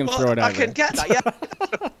 Just gonna throw it out. I can get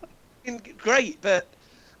that, yeah. Great, but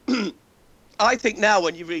I think now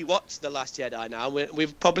when you rewatch The Last Jedi now,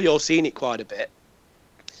 we've probably all seen it quite a bit.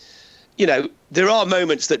 There are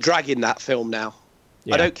moments that drag in that film now.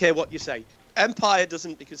 Yeah. I don't care what you say. Empire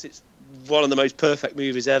doesn't, because it's one of the most perfect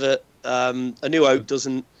movies ever. A New Hope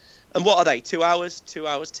doesn't. And what are they? 2 hours? 2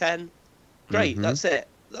 hours 10? Great, That's it.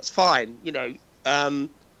 That's fine.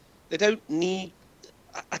 They don't need.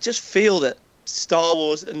 I just feel that Star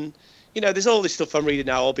Wars, and there's all this stuff I'm reading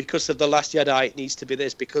now. Because of The Last Jedi, it needs to be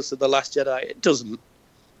this. Because of The Last Jedi, it doesn't.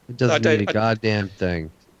 It doesn't mean a goddamn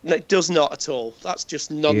thing. No, it does not at all. That's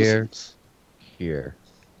just nonsense. Here.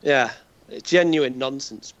 Yeah, genuine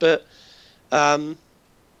nonsense. But I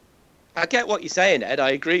get what you're saying, Ed.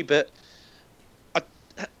 I agree, but you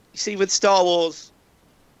see, with Star Wars,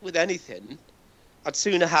 with anything, I'd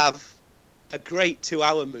sooner have a great 2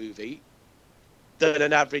 hour movie than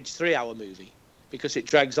an average 3 hour movie, because it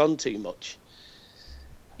drags on too much.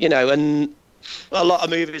 And a lot of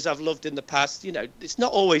movies I've loved in the past, it's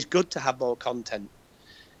not always good to have more content.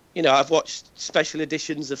 I've watched special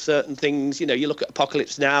editions of certain things. You look at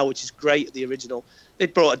Apocalypse Now, which is great, the original. They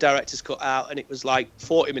brought a director's cut out, and it was like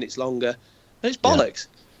 40 minutes longer. And it's bollocks.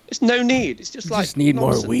 Yeah. It's no need. It's just like, just need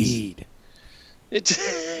nonsense. More weed. Look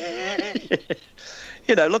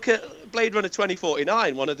at Blade Runner 2049.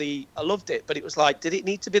 I loved it, but it was like, did it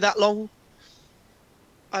need to be that long?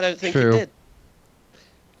 I don't think it did.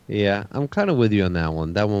 Yeah, I'm kind of with you on that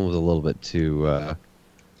one. That one was a little bit too,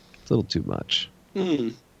 much.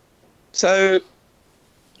 So,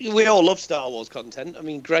 we all love Star Wars content. I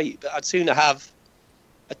mean, great, but I'd sooner have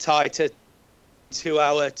a tighter 2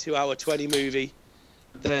 hour 20 movie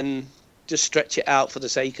than just stretch it out for the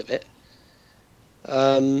sake of it.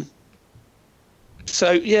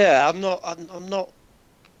 So yeah, I'm not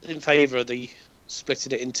in favour of the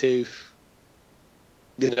splitting it into,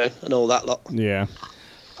 and all that lot. Yeah.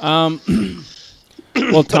 Well,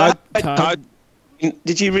 Todd,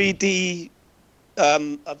 did you read the?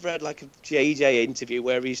 I've read like a JJ interview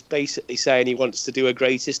where he's basically saying he wants to do a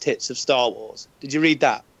greatest hits of Star Wars. Did you read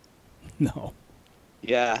that? No.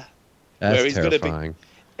 Yeah. That's where he's terrifying.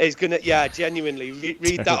 Genuinely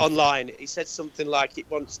read that online. He said something like it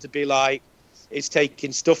wants to be like it's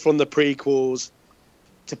taking stuff from the prequels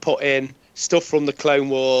to put in stuff from the Clone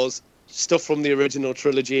Wars, stuff from the original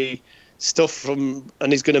trilogy, and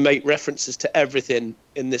he's going to make references to everything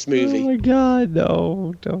in this movie. Oh my God,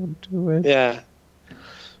 no, don't do it. Yeah.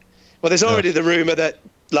 Well, there's already the rumor that,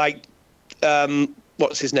 like,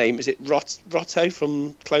 what's his name? Is it Rotto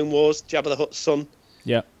from Clone Wars, Jabba the Hutt's son?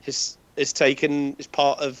 Yeah. Is taken as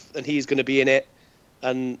part of, and he's going to be in it,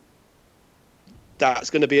 and that's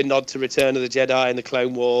going to be a nod to Return of the Jedi and the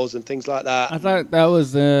Clone Wars and things like that. I thought that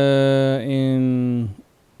was in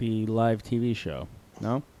the live TV show.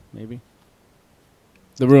 No, maybe.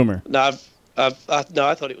 The rumor. No, I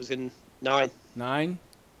thought it was in 9. 9.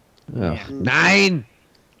 Oh. Yeah. 9.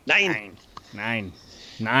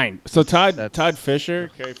 9. So Todd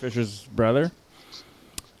Fisher, Carrie Fisher's brother,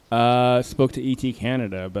 spoke to ET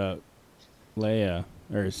Canada about Leia,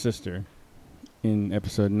 or his sister, in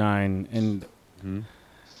episode 9, and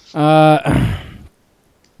Mhm.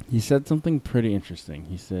 he said something pretty interesting.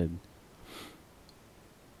 He said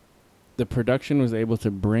the production was able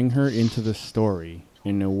to bring her into the story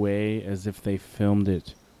in a way as if they filmed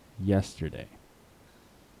it yesterday,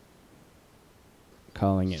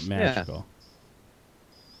 calling it magical.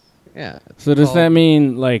 Yeah. So does Well, that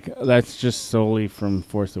mean like that's just solely from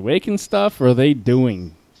Force Awakens stuff, or are they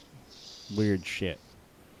doing weird shit?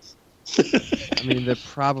 I mean, they're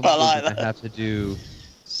probably I like going to that. have to do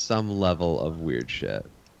some level of weird shit.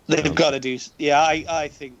 They've got to do. Yeah, I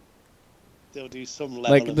think they'll do some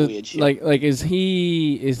level Like of the weird shit. like is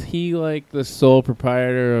he like the sole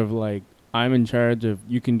proprietor of like I'm in charge of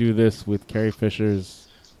you can do this with Carrie Fisher's,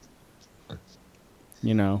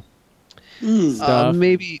 stuff?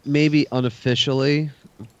 Maybe unofficially,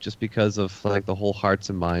 just because of like the whole hearts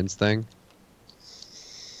and minds thing.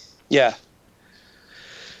 Yeah.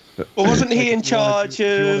 But, Well, wasn't he in if you wanna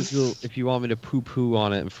charge if you want me to poo-poo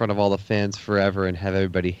on it in front of all the fans forever and have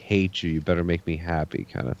everybody hate you, you better make me happy,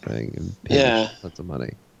 kind of thing, and pay Yeah. me lots of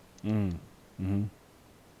money. Mm-hmm.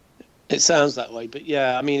 It sounds that way, but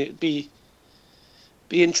yeah, I mean, it'd be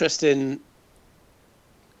interesting.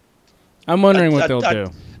 I'm wondering what I- they'll I-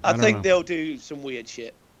 do. I don't think know. they'll do some weird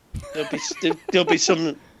shit. There'll be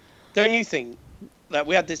some. Don't you think? Like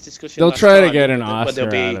we had this discussion. They'll last try to time, get an where Oscar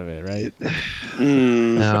there'll be, out of it, right?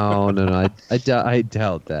 No, I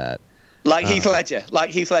doubt that. like Heath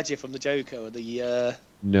Ledger from the Joker, or the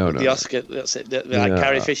No. Oscar. That's it. Like No.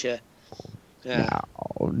 Carrie Fisher. Yeah.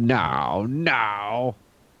 No.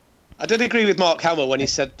 I did agree with Mark Hamill when he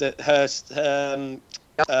said that her.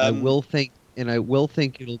 I will think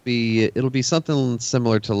it'll be something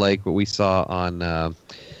similar to like what we saw on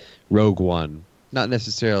Rogue One. Not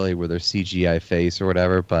necessarily with her CGI face or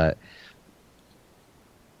whatever, but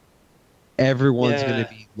everyone's going to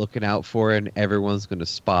be looking out for it, and everyone's going to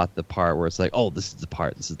spot the part where it's like, oh, this is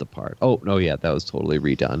the part. Oh, no, yeah, that was totally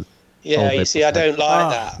redone. Yeah, Oh, you see, I don't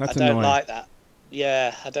like that. that's I don't annoying. like that.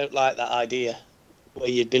 Yeah, I don't like that idea where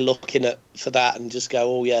you'd be looking for that and just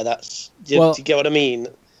go, oh yeah, that's. Do you get what I mean?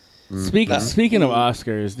 Speaking of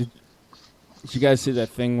Oscars, did you guys see that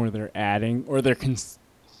thing where they're adding, or they're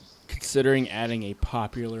considering adding a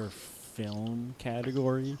popular film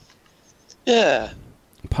category? Yeah.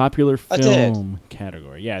 Popular I did. film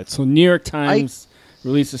category. Yeah. So New York Times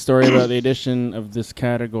released a story about the addition of this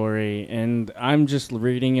category, and I'm just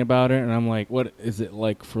reading about it, and I'm like, what is it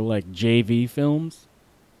like for like JV films?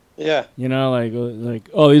 Yeah. Like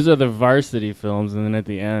oh, these are the varsity films, and then at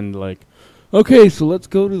the end, like, okay, so let's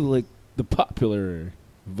go to like the popular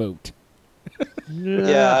vote.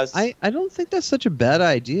 Yeah, I don't think that's such a bad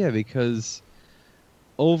idea, because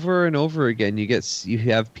over and over again you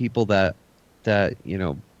have people that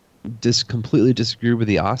completely disagree with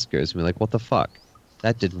the Oscars and be like, what the fuck,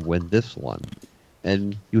 that didn't win this one.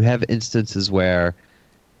 And you have instances where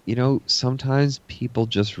sometimes people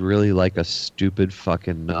just really like a stupid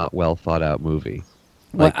fucking not well thought out movie.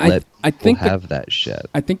 Well, Like, I think have that shit.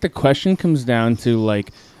 I think the question comes down to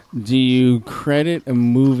like, do you credit a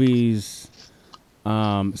movie's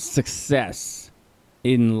success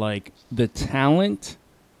in like the talent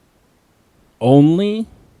only,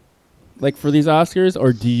 like for these Oscars,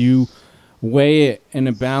 or do you weigh it in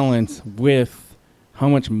a balance with how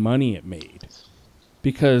much money it made?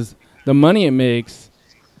 Because the money it makes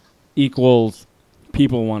equals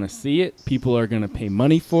people want to see it. People are going to pay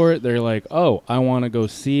money for it. They're like, oh, I want to go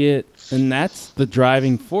see it. And that's the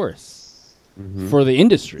driving force for the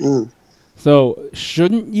industry. So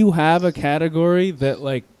shouldn't you have a category that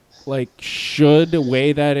like should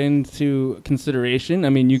weigh that into consideration? I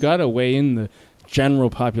mean, you got to weigh in the general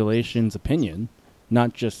population's opinion,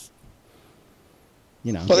 not just,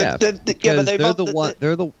 Well, Yeah, but because they they're both-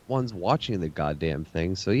 they're the ones watching the goddamn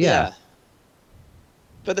thing. So yeah.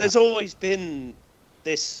 But there's always been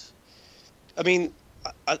this. I mean,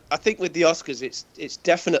 I think with the Oscars, it's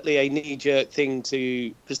definitely a knee-jerk thing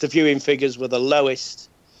because the viewing figures were the lowest,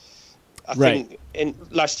 I think, in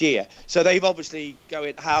last year. So they've obviously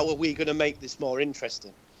going, how are we going to make this more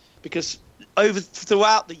interesting? Because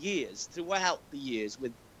throughout the years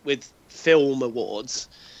with film awards,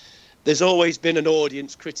 there's always been an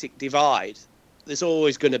audience critic divide. There's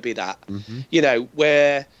always going to be that,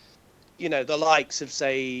 where, the likes of,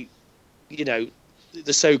 say,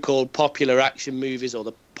 the so-called popular action movies or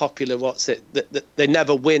the popular that they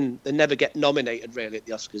never win, they never get nominated really at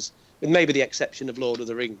the Oscars, with maybe the exception of Lord of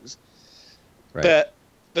the Rings. Right.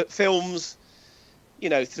 But films,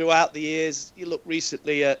 throughout the years, you look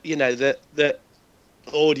recently at, that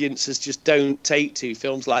audiences just don't take to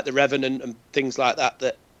films like The Revenant and things like that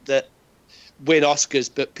win Oscars,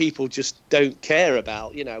 but people just don't care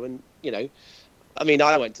about, and I mean,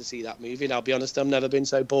 I went to see that movie, and I'll be honest, I've never been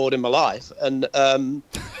so bored in my life, and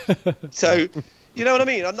so. You know what I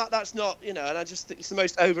mean? That's not, and I just think it's the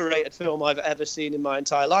most overrated film I've ever seen in my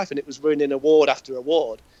entire life, and it was winning award after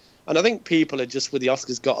award. And I think people are just, with the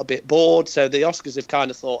Oscars, got a bit bored. So the Oscars have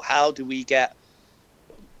kind of thought, how do we get,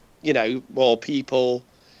 more people?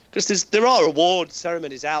 Because there are award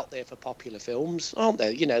ceremonies out there for popular films, aren't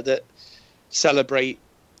there? That celebrate.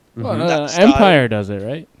 Well, Empire does it,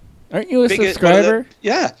 right? Aren't you a subscriber?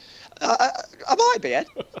 Yeah, I might be, Ed.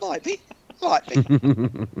 Might be.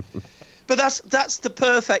 But that's the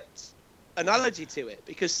perfect analogy to it,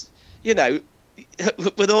 because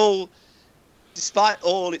despite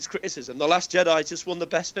all its criticism, The Last Jedi just won the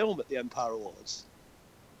best film at the Empire Awards.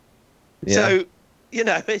 Yeah. So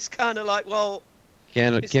it's kind of like, well,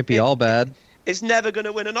 can't be all bad. It's never going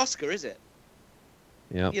to win an Oscar, is it?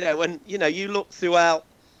 Yeah. When you look throughout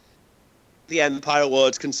the Empire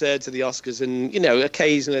Awards compared to the Oscars, and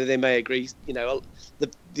occasionally they may agree.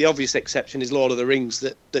 The obvious exception is Lord of the Rings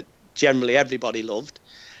that generally everybody loved.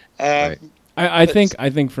 Right. I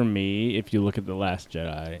think for me, if you look at The Last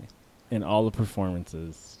Jedi and all the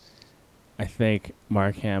performances, I think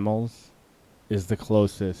Mark Hamill's is the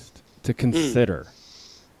closest to consider.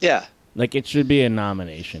 Yeah. Like, it should be a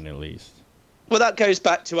nomination at least. Well, that goes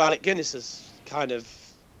back to Alec Guinness's kind of...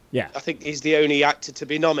 Yeah. I think he's the only actor to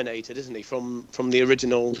be nominated, isn't he, from the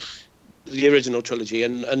original trilogy,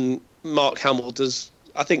 and Mark Hamill does...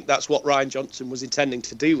 I think that's what Rian Johnson was intending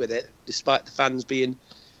to do with it, despite the fans being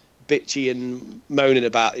bitchy and moaning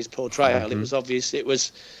about his portrayal. Mm-hmm. It was obvious it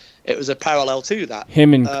was a parallel to that.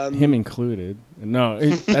 Him included. No,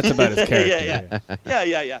 that's about his character.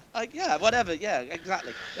 Yeah, whatever. Yeah,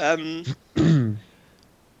 exactly. But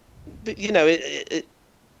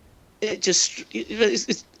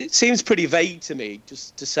it seems pretty vague to me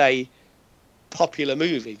just to say popular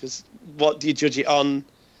movie, because what do you judge it on?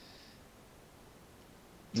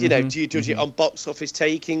 Do you judge it on box office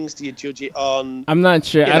takings? Do you judge it on... I'm not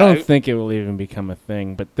sure. I don't think it will even become a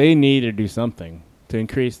thing, but they need to do something to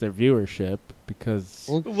increase their viewership, because...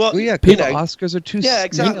 Oscars are too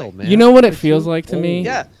exactly. small, man. You know what it feels like to me?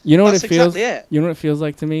 Yeah. You know what it feels... Exactly it. You know what it feels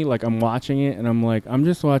like to me? Like, I'm watching it, and I'm like, I'm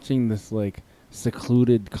just watching this, like,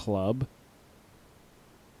 secluded club.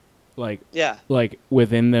 Like,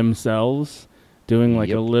 within themselves, doing, like,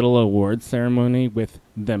 a little award ceremony with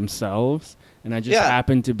themselves. And I just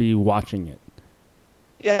happen to be watching it.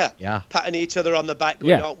 Yeah. Patting each other on the back,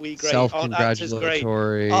 going, aren't we great? Aren't actors great?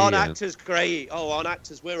 Aren't actors great? Oh, aren't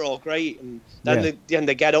actors, we're all great. And then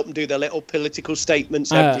they get up and do their little political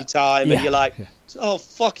statements every time. And you're like, oh,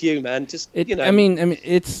 fuck you, man. I mean,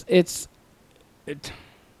 it's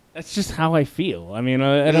that's just how I feel. I mean,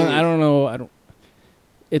 I don't know.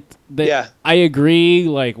 I agree.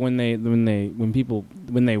 Like when they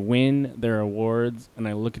win their awards, and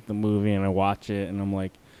I look at the movie and I watch it, and I'm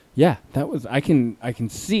like, yeah, that was. I can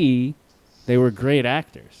see they were great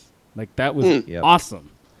actors. Like, that was awesome.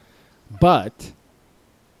 But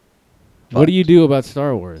what do you do about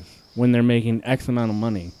Star Wars when they're making X amount of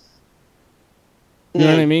money? You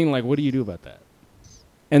know what I mean? Like, what do you do about that?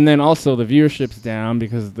 And then also the viewership's down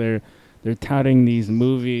because they're touting these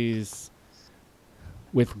movies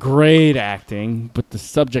with great acting, but the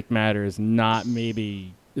subject matter is not,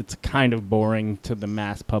 maybe it's kind of boring to the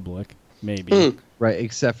mass public, maybe. Right,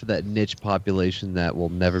 except for that niche population that will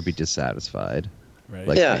never be dissatisfied. Right.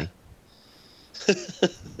 Like me. I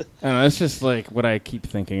don't know, it's just like what I keep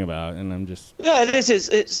thinking about, and I'm just... Yeah, it is.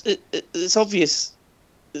 It's obvious.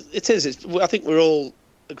 It is. I think we're all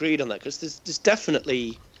agreed on that, because there's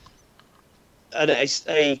definitely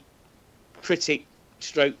a critic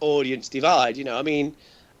stroke audience divide. I mean,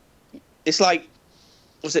 it's like,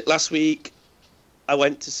 was it last week I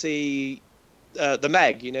went to see The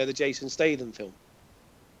Meg, the Jason Statham film,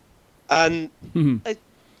 and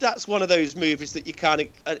that's one of those movies that you kind of,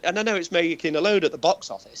 and I know it's making a load at the box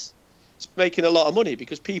office, it's making a lot of money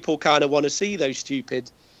because people kind of want to see those stupid,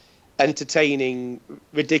 entertaining,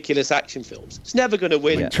 ridiculous action films. It's never going to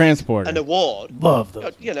win an award. Love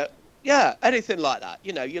those. Anything like that.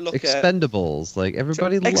 You look Expendables, like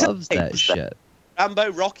everybody loves that shit.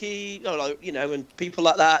 Rambo, Rocky, and people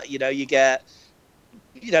like that. You get,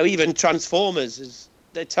 even Transformers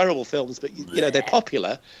they're terrible films, but they're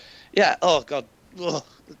popular. Yeah. Oh God. Oh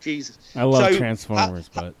Jesus. I love Transformers,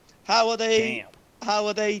 but how are they? Damn. How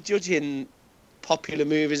are they judging popular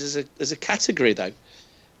movies as a category though?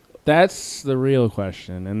 That's the real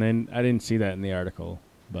question. And then I didn't see that in the article,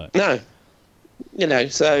 but no.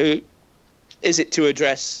 So is it to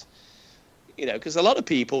address, You know, because a lot of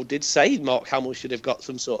people did say Mark Hamill should have got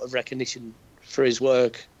some sort of recognition for his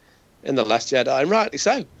work in The Last Jedi, and rightly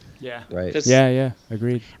so. Yeah. Right. Yeah.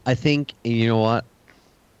 Agreed. I think, you know what?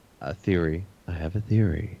 A theory. I have a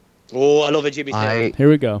theory. Oh, I love a Jimmy theory. Here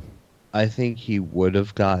we go. I think he would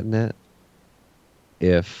have gotten it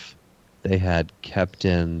if they had kept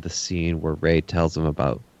in the scene where Rey tells him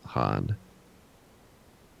about Han.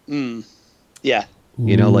 Yeah.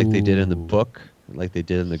 You know, like they did in the book, like they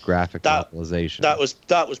did in the graphic novelization.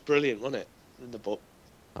 That was brilliant, wasn't it? In the book.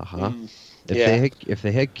 If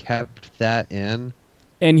they had kept that in,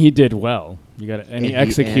 and he did well. He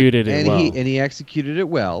executed it well. He executed it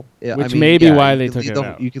well. Which may be why they took it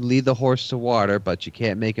out. You can lead the horse to water, but you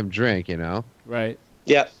can't make him drink. You know. Right.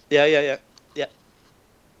 Yeah. But,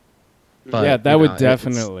 yeah, that would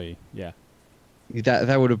definitely. Yeah.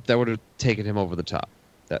 That would have taken him over the top.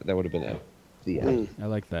 That would have been it. The end. I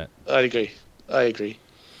like that. I agree.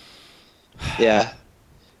 Yeah.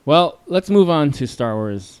 Well, let's move on to Star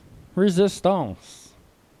Wars Resistance.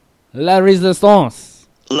 La Resistance.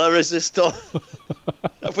 La Resistance.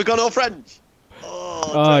 Have we got all French?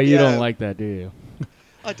 Oh, you don't like that, do you?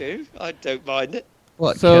 I do. I don't mind it.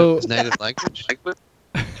 What? So Kevin's native language?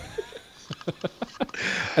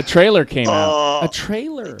 A trailer came out. A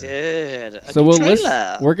trailer. It did. So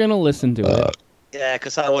we're gonna listen to it. Yeah,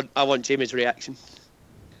 because I want Jimmy's reaction.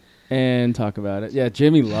 And talk about it. Yeah,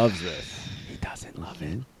 Jimmy loves this. He doesn't love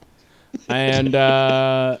it. And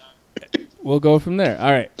we'll go from there.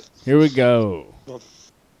 All right, here we go.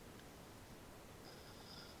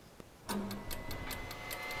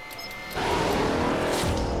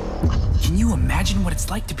 Can you imagine what it's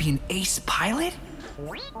like to be an ace pilot?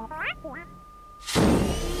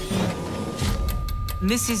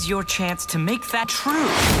 This is your chance to make that true.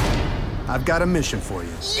 I've got a mission for you.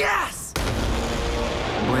 Yes!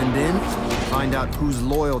 Blend in, find out who's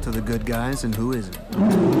loyal to the good guys and who isn't.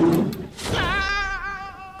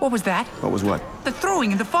 What was that? What was what? The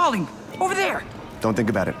throwing and the falling. Over there. Don't think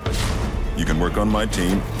about it. You can work on my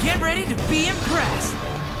team, Get ready to be impressed.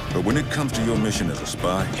 but when it comes to your mission as a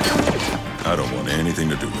spy, I don't want anything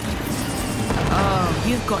to do with it. Oh,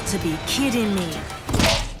 you've got to be kidding me.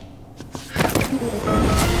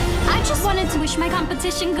 I just wanted to wish my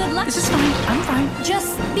competition good luck. This is fine. I'm fine.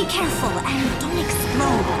 Just be careful and don't explode.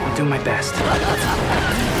 I'll do my best.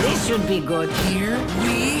 This should be good. Here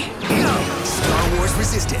we go. Star Wars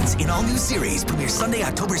Resistance in all new series premieres Sunday,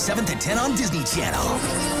 October 7th at 10 on Disney Channel.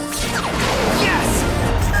 Yes!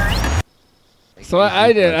 So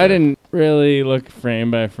I didn't really look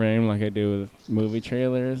frame by frame like I do with movie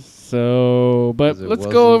trailers. So, but let's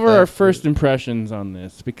go over our first impressions on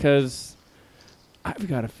this because I've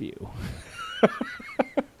got a few.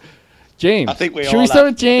 James, I think should we start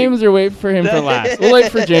with James or wait for him for last? We'll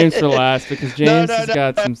wait for James for last because James has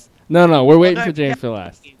got some. No, we're waiting for James for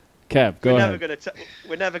last. Kev, go ahead.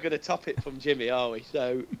 We're never gonna top it from Jimmy, are we?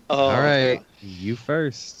 So. All right, you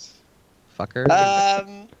first, fucker.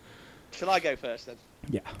 Shall I go first then?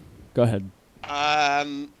 Yeah, go ahead.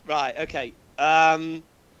 Right. Okay.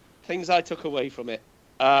 Things I took away from it.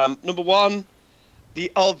 Number one,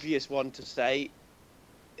 the obvious one to say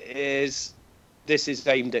is this is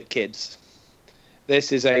aimed at kids.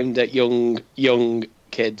 This is aimed at young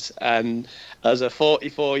kids. And as a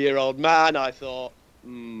 44-year-old man, I thought,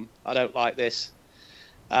 I don't like this.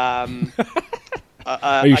 Are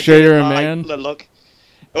you sure you're a man? Look.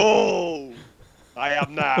 Oh, I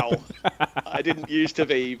am now. I didn't used to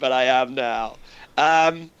be, but I am now.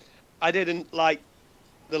 I didn't like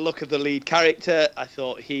the look of the lead character. I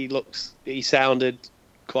thought he sounded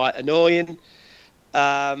quite annoying.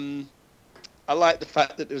 I like the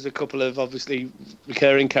fact that there was a couple of obviously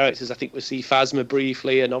recurring characters. I think we see Phasma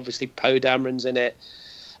briefly, and obviously Poe Dameron's in it.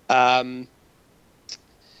 I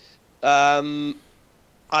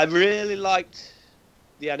really liked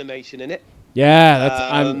the animation in it.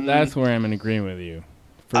 Yeah, that's where I'm in agreement with you.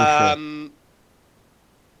 For sure.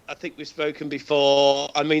 I think we've spoken before.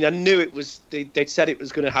 I mean, I knew it was. They'd said it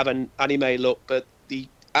was going to have an anime look, but the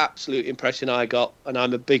absolute impression I got, and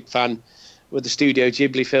I'm a big fan with the Studio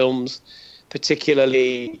Ghibli films,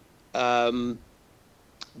 particularly The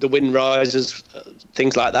Wind Rises,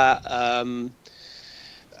 things like that,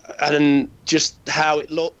 and just how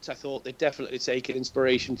it looked. I thought they'd definitely taken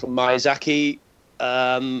inspiration from Miyazaki,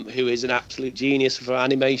 who is an absolute genius for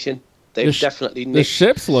animation. They've definitely. The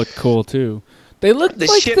ships look cool too. They look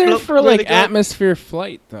like they're for really like good. Atmosphere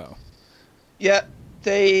flight, though. Yeah,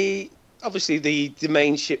 obviously the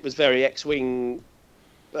main ship was very X-wing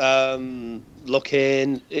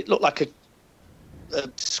looking. It looked like a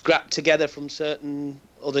scrap together from certain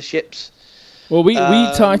other ships. Well, we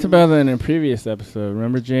talked about that in a previous episode.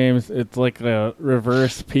 Remember, James? It's like a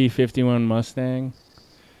reverse P-51 Mustang.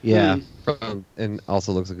 Yeah, and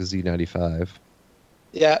also looks like a Z95.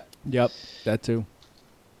 Yeah. Yep, that too.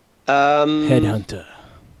 Headhunter.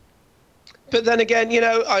 But then again,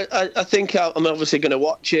 I think I'm obviously going to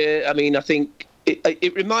watch it. I mean, I think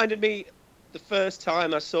it reminded me the first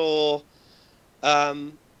time I saw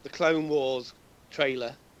the Clone Wars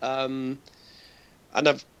trailer, and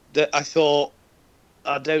I thought,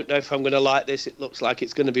 I don't know if I'm going to like this. It looks like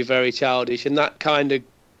it's going to be very childish, and that kind of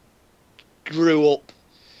grew up.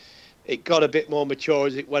 It got a bit more mature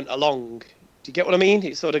as it went along. Do you get what I mean?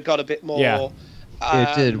 It sort of got a bit more. Yeah.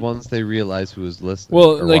 It did once they realized who was listening.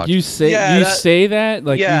 Well, like you say, say that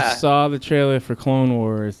like yeah. you saw the trailer for Clone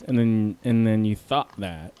Wars, and then you thought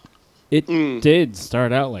that it did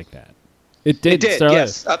start out like that. It did start.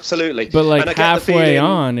 Yes, absolutely. But like And I get the halfway feeling-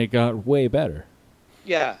 on, it got way better.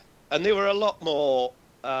 Yeah, and they were a lot more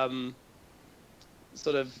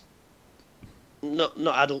sort of not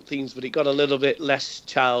adult themes, but it got a little bit less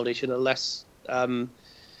childish and a less.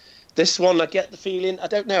 This one, I get the feeling. I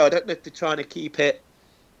don't know if they're trying to keep it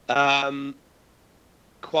quite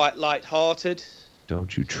light-hearted.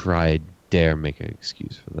 Don't you dare make an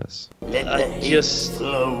excuse for this. Let the hate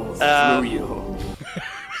flow through you.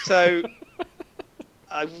 So,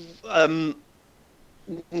 I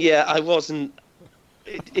wasn't.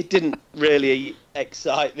 It didn't really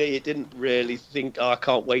excite me. It didn't really think, I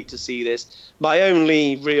can't wait to see this. My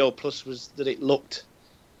only real plus was that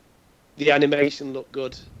the animation looked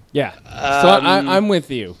good. Yeah. So I'm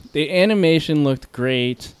with you. The animation looked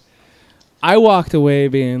great. I walked away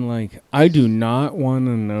being like, I do not want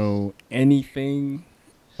to know anything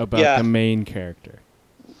about the main character.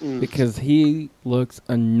 Because he looks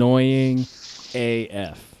annoying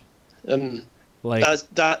AF. Like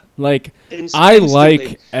I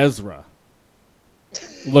like Ezra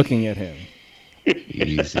looking at him.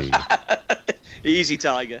 Easy. Easy,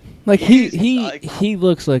 Tiger. Like he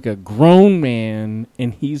looks like a grown man,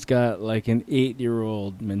 and he's got like an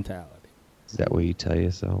 8-year-old mentality. Is that what you tell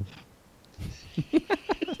yourself?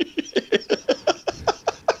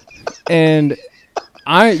 And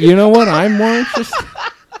you know what? I'm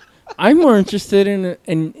more interested in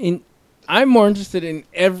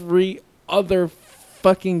every other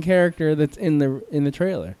fucking character that's in the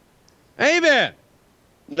trailer. Amen.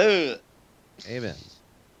 No. Amen.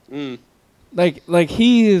 Like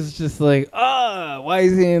he is just like, why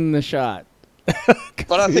is he in the shot?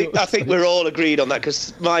 But I think we're all agreed on that,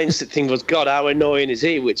 because my instant thing was, God, how annoying is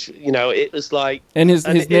he? Which it was like. And his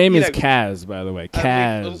name is Kaz, by the way.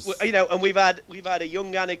 Kaz. And we've had a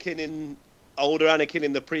young Anakin older Anakin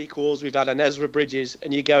in the prequels. We've had an Ezra Bridges,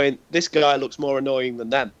 and you're going, this guy looks more annoying than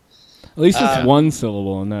them. At least it's one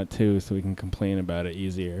syllable and not two, so we can complain about it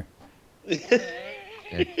easier.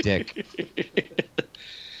 Dick.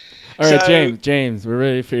 All right, James, we're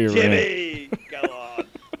ready for your Jimmy, go on.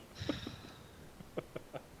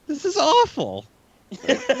 This is awful.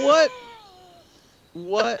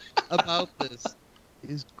 What about this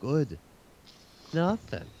is good?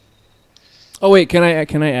 Nothing. Oh wait, can I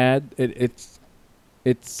add? It's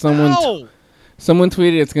someone. No! Someone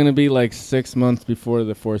tweeted it's gonna be like 6 months before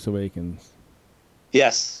The Force Awakens.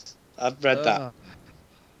 Yes, I've read that.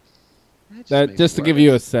 That just to give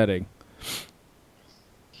you a setting.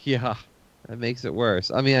 Yeah, that makes it worse.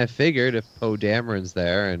 I mean, I figured if Poe Dameron's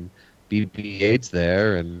there and BB-8's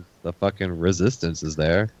there and the fucking Resistance is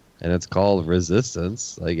there and it's called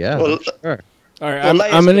Resistance, like sure. All right,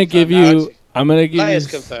 I'm gonna give you. Leia's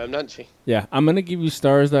confirmed, hasn't she? Yeah, I'm gonna give you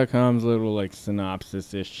Stars.com's little like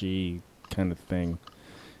synopsis-ishy kind of thing,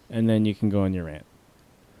 and then you can go on your rant.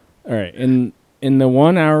 All right, in the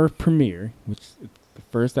 1 hour premiere, which the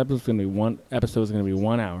first episode is gonna be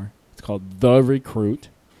 1 hour. It's called The Recruit.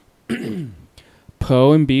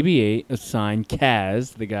 Poe and BB-8 assign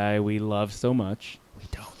Kaz, the guy we love so much. We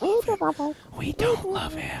don't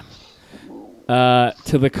love him.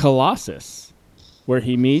 To the Colossus, where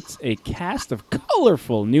he meets a cast of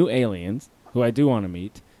colorful new aliens, who I do want to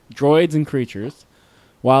meet, droids and creatures.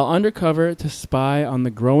 While undercover to spy on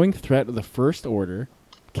the growing threat of the First Order,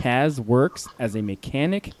 Kaz works as a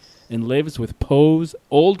mechanic and lives with Poe's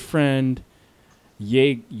old friend,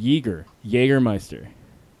 Jägermeister.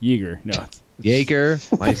 Jäger, no.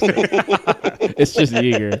 Jägermeister. It's just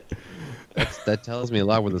Jäger. That tells me a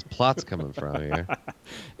lot where this plot's coming from here.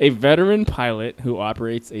 A veteran pilot who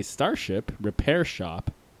operates a starship repair shop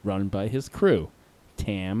run by his crew,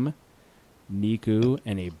 Tam, Niku,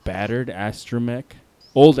 and a battered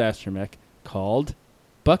old astromech called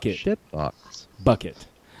Bucket. Shitbox. Bucket.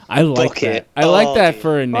 I like Bucket. that. I like that dude.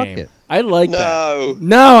 for a name. Bucket. I like that.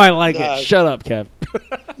 No, I like it. Shut up, Kev.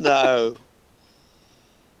 No.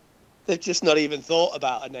 They've just not even thought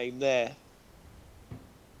about a name there.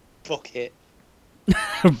 Bucket.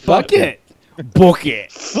 Bucket.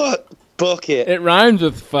 Bucket. Bucket. It rhymes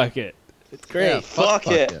with fuck it. It's great. Yeah, fuck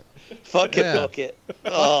it. Fuck it, bucket.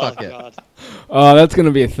 Oh, God. Oh, that's going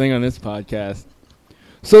to be a thing on this podcast.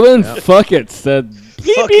 So then fuck it said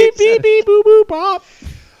beep, beep, beep, beep, boo, boo, pop.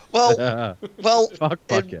 Well, fuck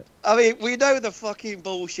it. I mean, we know the fucking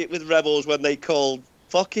bullshit with Rebels when they called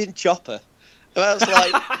fucking Chopper. And that's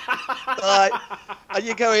like, and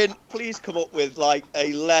you're going, please come up with like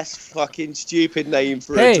a less fucking stupid name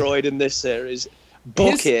for a droid in this series.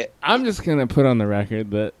 Bucket. I'm just going to put on the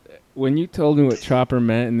record that when you told me what Chopper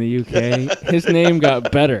meant in the UK, his name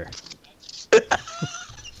got better.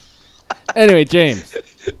 Anyway, James,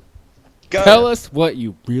 tell us what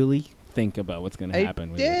you really think about what's going to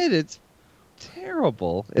happen. It's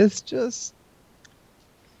terrible. It's just,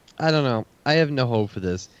 I don't know. I have no hope for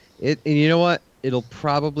this. And you know what? It'll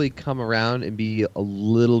probably come around and be a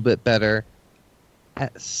little bit better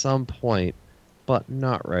at some point, but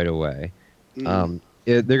not right away.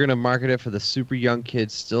 They're going to market it for the super young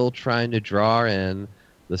kids still trying to draw in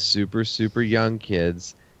the super, super young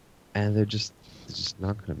kids, and they're just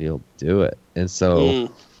not going to be able to do it. And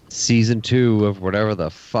so season 2 of whatever the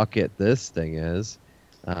fuck it this thing is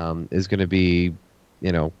going to be,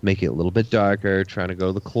 make it a little bit darker, trying to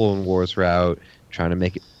go the Clone Wars route, trying to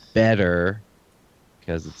make it better,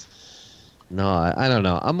 because it's not. I don't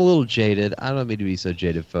know. I'm a little jaded. I don't mean to be so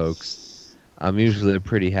jaded, folks. I'm usually a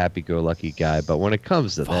pretty happy-go-lucky guy, but when it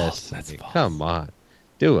comes to this, come on,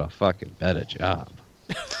 do a fucking better job.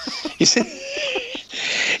 You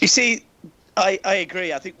see, I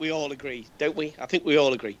agree. I think we all agree, don't we? I think we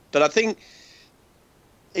all agree. But I think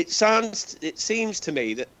it seems to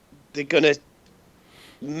me that they're going to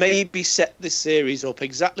maybe set this series up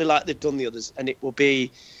exactly like they've done the others, and it will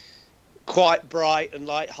be quite bright and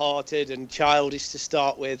light-hearted and childish to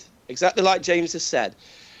start with, exactly like James has said.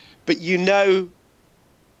 But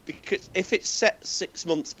because if it's set 6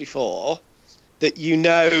 months before, that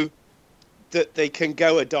that they can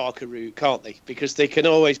go a darker route, can't they? Because they can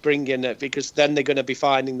always bring in because then they're going to be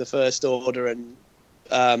finding the First Order and.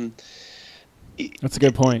 That's a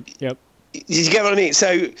good point. Yep. You get what I mean?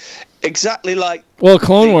 So exactly like. Well,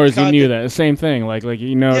 Clone Wars, you knew that. The same thing. Like it's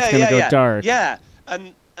going to go dark. Yeah,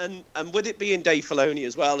 and with it being Dave Filoni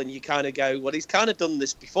as well, and you kind of go, well, he's kind of done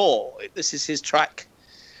this before. This is his track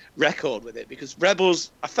record with it, because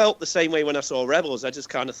Rebels, I felt the same way when I saw Rebels. I just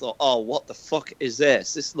kind of thought, oh, what the fuck is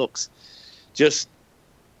this? This looks just,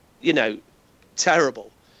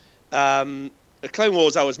 terrible. The Clone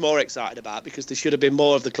Wars I was more excited about, because there should have been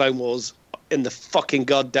more of the Clone Wars in the fucking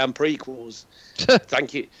goddamn prequels.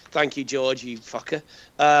 Thank you, George, you fucker.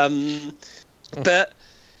 But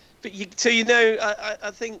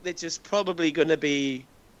I think they're just probably going to be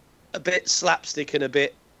a bit slapstick and a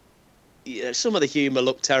bit. Some of the humour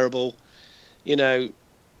looked terrible, a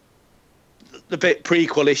bit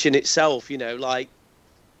prequelish in itself, like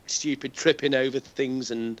stupid tripping over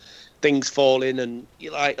things and things falling, and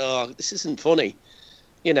you're like, oh, this isn't funny,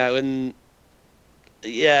 and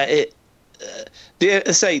yeah,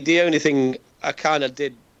 the only thing I kind of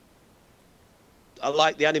did, I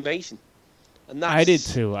liked the animation, and I did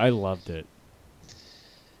too. I loved it.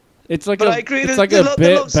 It's like I agree, it's like a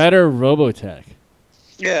bit better Robotech.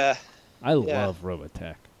 Yeah. I love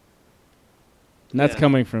Robotech. And that's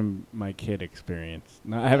coming from my kid experience.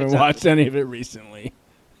 I haven't watched any of it recently.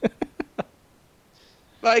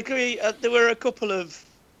 I agree. There were a couple of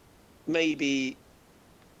maybe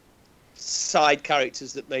side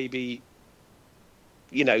characters that maybe,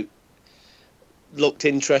 looked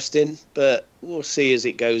interesting, but we'll see as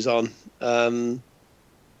it goes on. But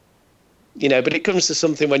it comes to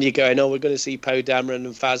something when you're going, we're going to see Poe Dameron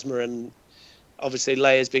and Phasma, and obviously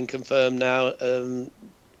Leia's been confirmed now.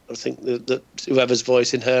 I think that whoever's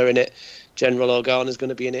voicing her in it, General Organa's going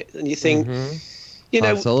to be in it. And you think,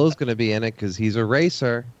 Han Solo's going to be in it because he's a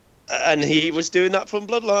racer. And he was doing that from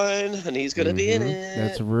Bloodline, and he's going to be in it.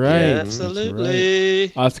 That's right. Yeah, absolutely.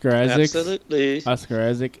 That's right. Oscar Isaac. Absolutely. Oscar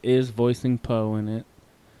Isaac is voicing Poe in it.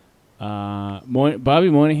 Bobby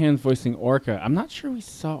Moynihan's voicing Orca. I'm not sure we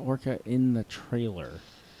saw Orca in the trailer.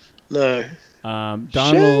 No.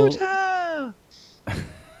 Donald.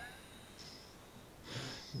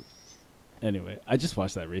 Anyway, I just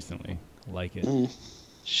watched that recently. Like it.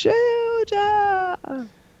 Shooter.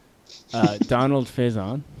 Donald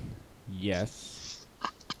Faison. Yes.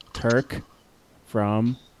 Turk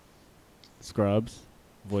from Scrubs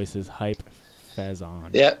voices Hype Faison.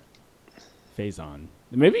 Yep. Faison.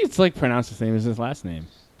 Maybe it's like pronounced the same as his last name.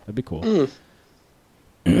 That'd be cool.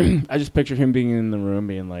 I just picture him being in the room,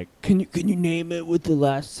 being like, "Can you name it with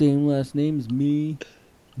the same last name as me?"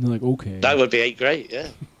 And they're like, "Okay." That would be great. Yeah.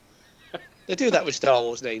 They do that with Star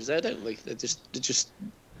Wars names, though, don't they? They just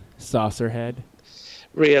Saucerhead.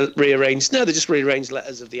 Rearranged. No, they just rearranged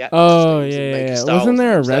letters of the actors. Oh names and make yeah. a Star Wasn't Wars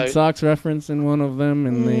there a name, Red so- Sox reference in one of them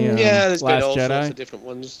in the yeah, there's been Last all Jedi? sorts of different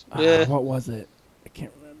ones. Yeah. What was it? I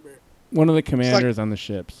can't remember. One of the commanders on the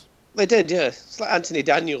ships. They did, yeah. It's like Anthony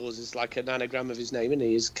Daniels is like an anagram of his name, and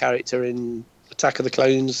his character in Attack of the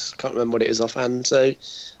Clones. Can't remember what it is offhand. So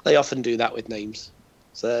they often do that with names.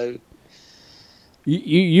 So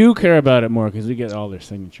You care about it more because you get all their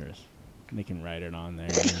signatures. They can write it on there.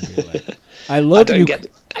 And be like, I love you.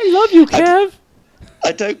 I love you, Kev.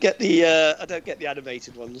 I don't get the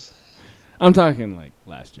animated ones. I'm talking like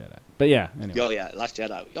Last Jedi. But yeah, anyway. Oh yeah, Last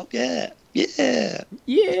Jedi. Oh yeah, yeah,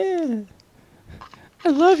 yeah. I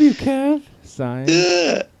love you, Kev. Sign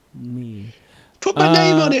yeah. me. Put my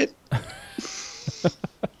name on it.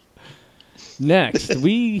 Next,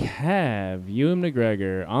 we have Ewan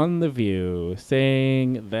McGregor on The View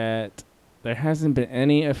saying that there hasn't been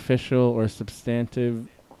any official or substantial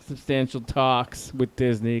talks with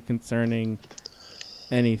Disney concerning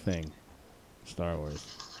anything Star Wars.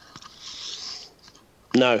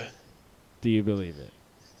 No. Do you believe it?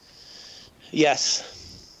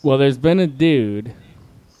 Yes. Well, there's been a dude,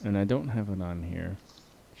 and I don't have it on here.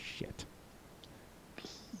 Shit.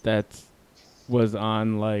 That was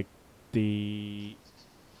on, like, the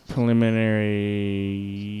preliminary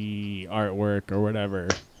artwork or whatever,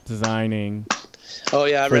 designing. Oh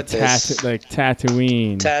yeah, I read this. Like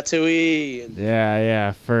Tatooine. Tatooine.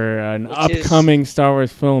 Yeah, for an upcoming Star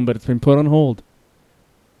Wars film, but it's been put on hold.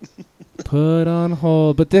 Put on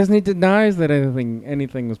hold, but Disney denies that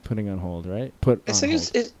anything was putting on hold, right? It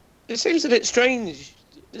seems a bit strange.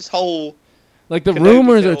 This whole like the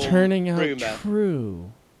rumors are turning out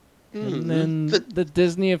true. And then the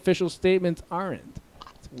Disney official statements aren't.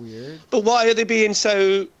 It's weird. But why are they being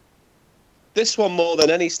so... This one more than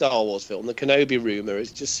any Star Wars film, the Kenobi rumor,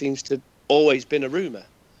 it just seems to always been a rumor.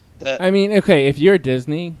 I mean, okay, if you're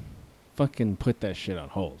Disney, fucking put that shit on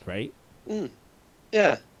hold, right?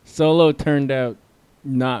 Yeah. Solo turned out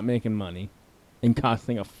not making money and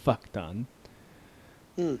costing a fuck ton.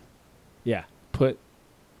 Yeah, put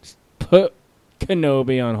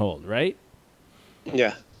Kenobi on hold, right?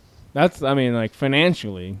 Yeah. That's, I mean, like,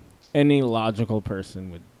 financially, any logical person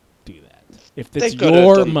would do that. If it's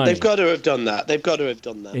your money. They've got to have done that.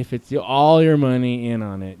 If it's all your money in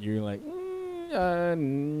on it, you're like,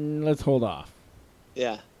 let's hold off.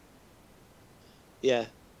 Yeah. Yeah.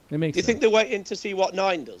 It makes Do you think they're waiting to see what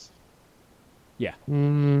 9 does? Yeah.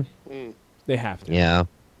 They have to. Yeah.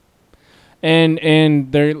 And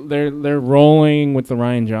they're rolling with the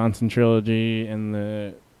Rian Johnson trilogy and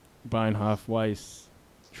the Beinhoff Weiss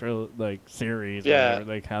series, or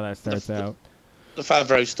like how that starts out. The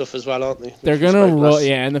Favreau stuff as well, aren't they? They're gonna roll,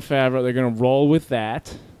 and the Favreau. They're gonna roll with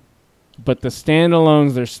that, but the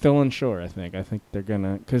standalones they're still unsure. I think they're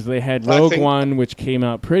gonna, because they had Rogue One, which came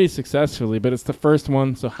out pretty successfully, but it's the first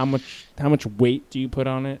one. So how much weight do you put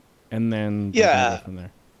on it, and then go from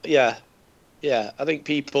there? Yeah. I think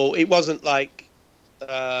it wasn't like,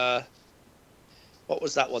 what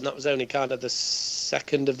was that one? That was only kind of the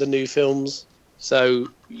second of the new films. So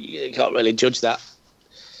you can't really judge that.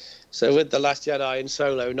 So with The Last Jedi and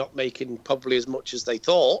Solo not making probably as much as they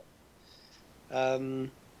thought, they've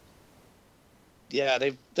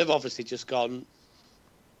obviously just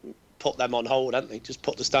put them on hold, haven't they? Just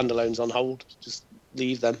put the standalones on hold. Just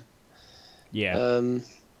leave them. Yeah.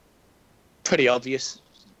 Pretty obvious.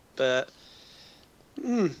 But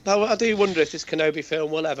I do wonder if this Kenobi film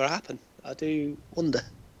will ever happen. I do wonder.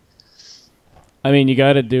 I mean, you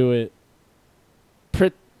got to do it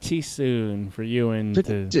pretty soon for Ewan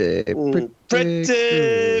pretty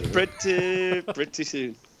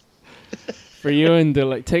soon. For Ewan to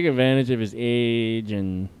like take advantage of his age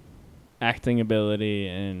and acting ability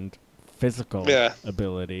and physical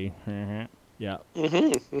ability. Yeah.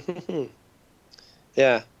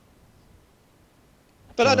 Yeah.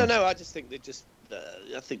 But I don't know. I just think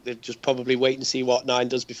I think they're just probably wait and see what 9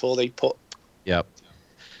 does before they put. Yep.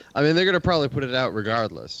 I mean, they're gonna probably put it out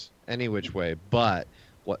regardless, any which way. But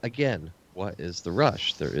what is the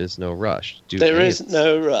rush? There is no rush. There is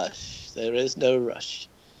no rush.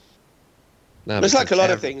 It's like a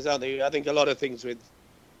lot of things, aren't they? I think a lot of things with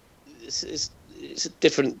it's a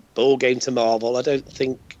different ball game to Marvel. I do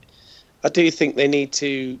think they need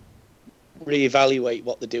to reevaluate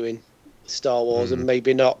what they're doing with Star Wars and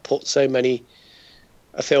maybe not put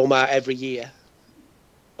a film out every year.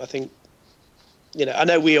 I think, I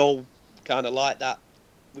know we all kind of like that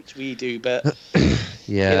which we do, but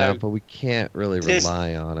yeah, but we can't really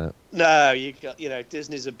rely on it. No, you got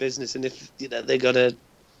Disney's a business, and if they've got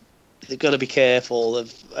to be careful of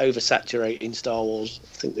oversaturating Star Wars.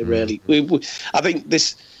 I think they really. I think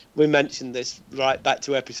we mentioned this right back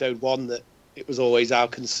to episode 1 that it was always our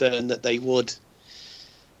concern that they would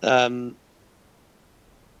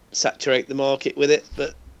saturate the market with it,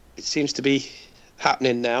 but it seems to be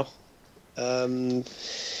happening now. It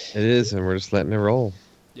is, and we're just letting it roll.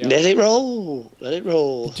 Yep. Let it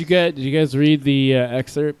roll. Did you guys read the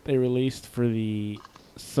excerpt they released for the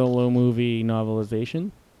Solo movie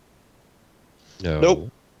novelization? No.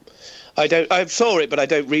 Nope. I don't. I saw it, but I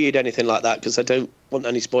don't read anything like that because I don't want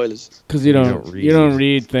any spoilers. Because you don't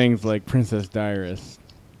read things like Princess Diaries.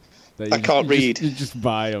 I can't read. You just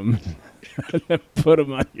buy them and then put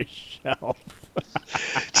them on your shelf.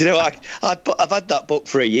 Do you know what? I've had that book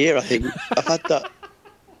for a year. I think I've had that.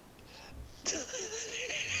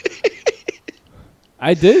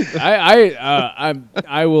 I did.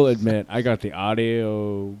 I will admit I got the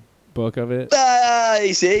audio book of it.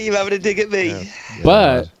 You see, you're having a dig at me. Yeah.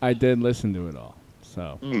 But I did listen to it all.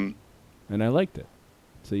 So, and I liked it.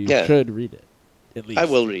 So you should read it. At least I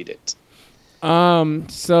will read it.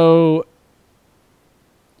 So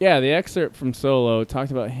yeah, the excerpt from Solo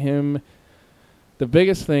talked about him. The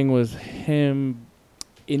biggest thing was him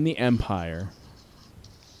in the Empire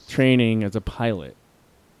training as a pilot,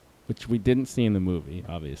 which we didn't see in the movie,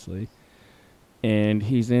 obviously. And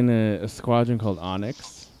he's in a squadron called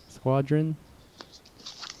Onyx Squadron.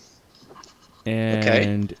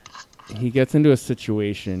 And he gets into a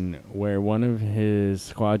situation where one of his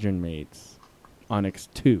squadron mates, Onyx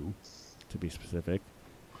 2, to be specific,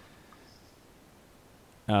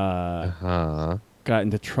 got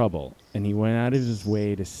into trouble, and he went out of his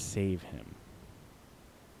way to save him.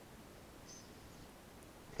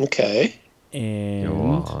 Okay. And go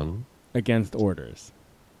on. Against orders.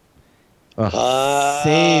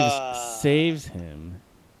 Saves him,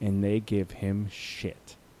 and they give him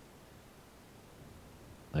shit.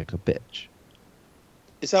 Like a bitch.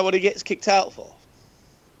 Is that what he gets kicked out for?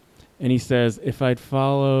 And he says, if I'd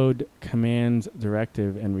followed Command's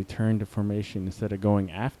directive and returned to formation instead of going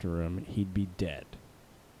after him, he'd be dead.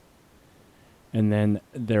 And then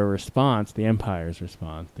their response, the Empire's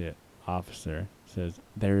response, the officer says,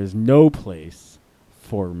 there is no place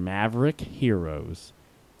for maverick heroes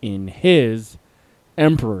in his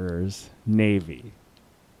Emperor's Navy.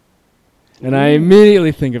 And I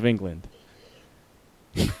immediately think of England.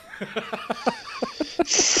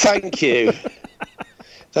 Thank you.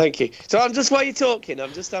 So I'm just while you're talking,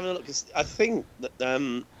 I'm just having a look. 'Cause I think that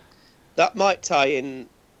that might tie in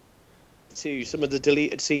to some of the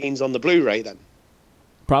deleted scenes on the Blu-ray. Then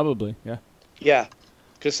probably, yeah. Yeah,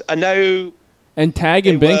 because I know. And Tag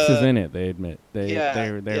and Binks is in it. They admit they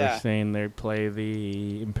were saying they play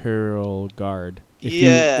the Imperial Guard.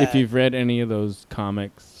 If you've read any of those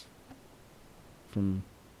comics from.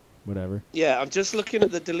 Whatever. Yeah, I'm just looking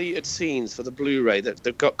at the deleted scenes for the Blu-ray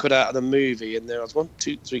that got cut out of the movie, and there was 1,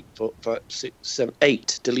 2, 3, 4, 5, 6, 7,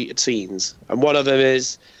 8 deleted scenes, and one of them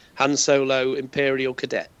is Han Solo Imperial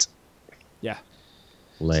Cadet. Yeah.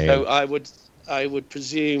 Lame. So I would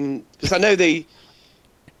presume because I know the.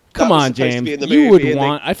 Come on, James. You would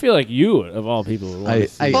want. I feel like you, of all people, would want to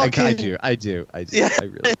see. I do. Yeah. I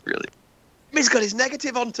really. He's got his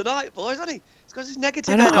negative on tonight, boys, hasn't he? He's got his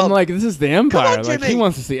negative on. I'm like, this is the Empire. On, like, he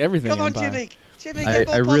wants to see everything. Come on, Empire. Jimmy. Jimmy, get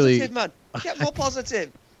more positive, man. Get more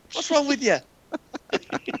positive. What's wrong with you?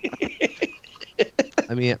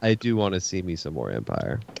 I mean, I do want to see me some more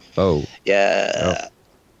Empire. Oh. Yeah. Oh.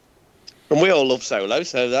 And we all love Solo,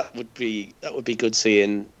 so that would be good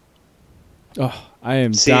seeing. Oh, I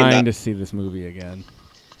am dying to see this movie again.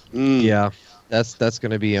 Yeah, that's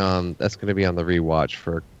gonna be on the rewatch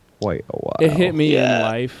for quite a while. It hit me in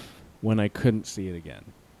life when I couldn't see it again.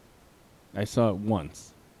 I saw it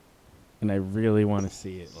once, and I really want to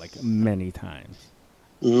see it like many times.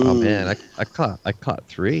 Oh man, I caught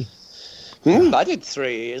 3. I did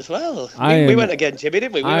 3 as well. We went again, Jimmy,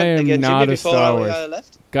 didn't we? We went again, Jimmy, before I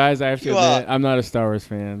left. Guys, I have to admit, I'm not a Star Wars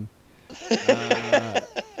fan.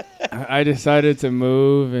 I decided to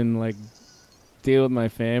move and like deal with my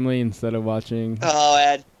family instead of watching. Oh,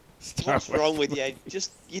 Ed, what's wrong with you?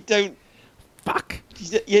 You don't. Fuck.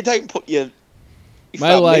 You don't put your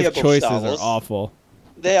my life choices are awful.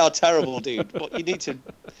 They are terrible, dude. But you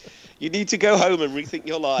need to go home and rethink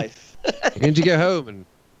your life. I need to go home and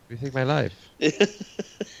rethink my life.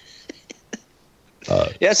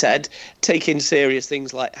 Yes, Ed. Taking serious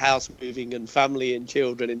things like house moving and family and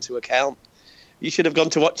children into account. You should have gone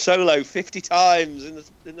to watch Solo 50 times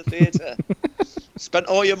in the theatre. Spent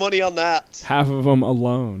all your money on that. Half of them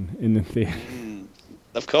alone in the theater.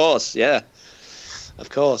 Of course, yeah.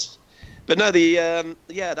 Of course. But no,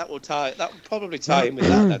 that will probably tie in with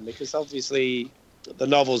that then, because obviously the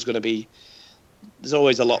novel's going to be. There's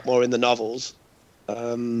always a lot more in the novels.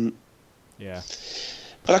 Yeah.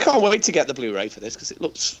 But I can't wait to get the Blu-ray for this, because it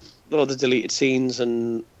looks, all the deleted scenes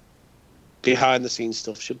and behind the scenes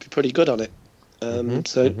stuff should be pretty good on it.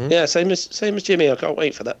 Yeah, same as Jimmy. I can't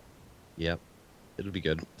wait for that. Yep, it'll be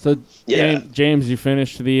good. So Yeah. James, you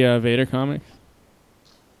finished the Vader comic?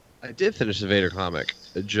 I did finish the Vader comic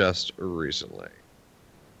just recently.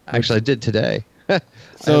 Actually, I did today. I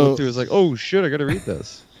looked through, was like, oh shit, I gotta read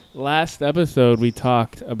this. Last episode, we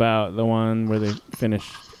talked about the one where they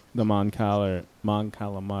finished the Mon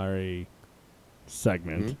Calamari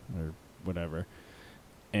segment or whatever,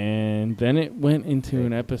 and then it went into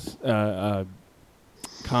an episode,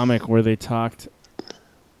 comic where they talked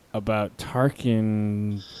about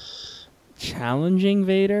Tarkin challenging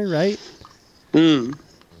Vader, right?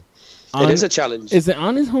 It is a challenge. Is it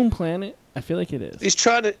on his home planet? I feel like it is. He's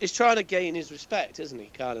trying to gain his respect, isn't he?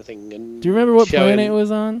 Kind of thing. And do you remember what planet it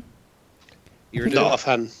was on? You're not a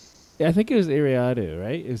fan. Yeah, I think it was Eriadu,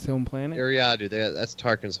 right? His home planet. Eriadu, that's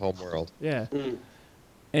Tarkin's home world. Yeah.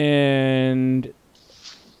 And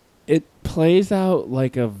it plays out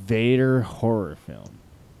like a Vader horror film.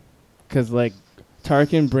 Because, like,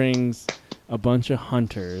 Tarkin brings a bunch of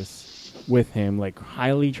hunters with him, like,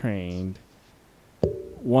 highly trained.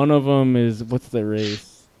 One of them is, what's the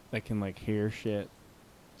race that can, like, hear shit?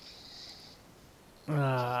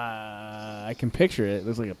 I can picture it. It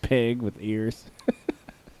looks like a pig with ears.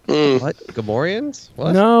 What? Gamorreans?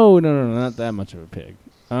 What? No, not that much of a pig.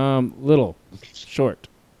 Little, short.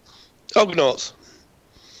 Ugnaughts.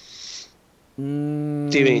 Do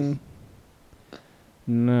you mean?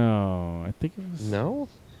 No, I think it was. No.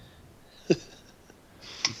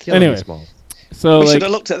 Anyway, small. So we like, should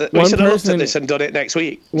have looked at this and done it next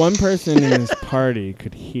week. One person in his party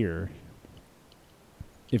could hear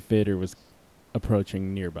if Vader was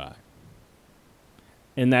approaching nearby,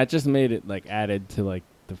 and that just made it like added to like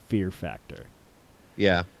the fear factor.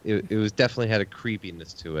 Yeah, it was definitely had a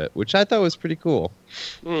creepiness to it, which I thought was pretty cool.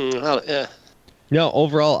 Yeah. No,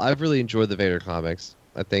 overall, I've really enjoyed the Vader comics.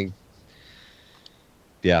 I think,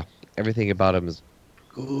 yeah, everything about him is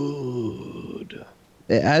good.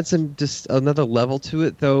 It adds just another level to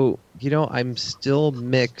it, though. You know, I'm still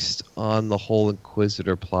mixed on the whole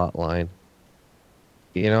Inquisitor plotline.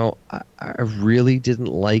 You know, I really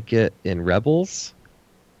didn't like it in Rebels,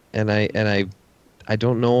 and I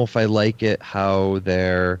don't know if I like it how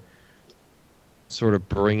they're sort of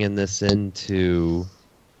bringing this into.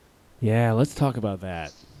 Yeah, let's talk about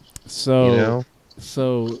that. So, you know?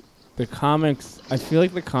 So the comics, I feel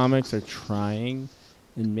like the comics are trying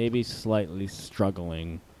and maybe slightly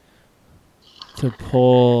struggling to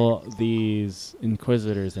pull these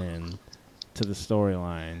Inquisitors in to the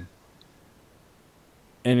storyline.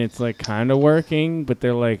 And it's like kind of working, but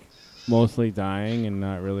they're like mostly dying and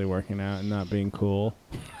not really working out and not being cool.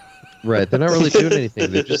 Right, they're not really doing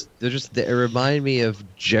anything. They remind me of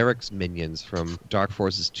Jarek's minions from Dark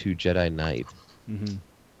Forces 2 Jedi Knight. Mm-hmm.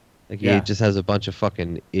 Like he just has a bunch of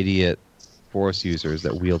fucking idiot Force users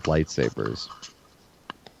that wield lightsabers.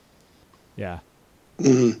 Yeah.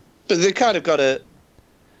 Mm-hmm. But they kind of got a.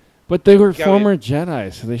 But they were former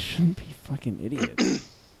Jedi, so they shouldn't be fucking idiots.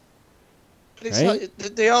 But it's like,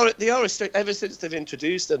 they are ever since they've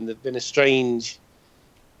introduced them, they've been a strange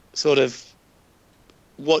sort of.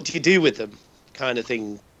 What do you do with them, kind of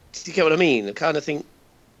thing? Do you get what I mean? The kind of thing.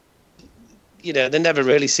 You know, they're never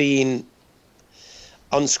really seen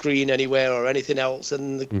on screen anywhere or anything else,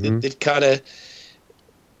 and they've kind of.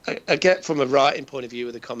 I get from a writing point of view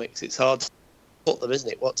of the comics, it's hard to put them,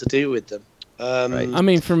 isn't it? What to do with them? Right. I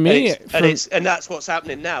mean, for me, and that's what's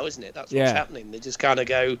happening now, isn't it? That's what's happening. They just kind of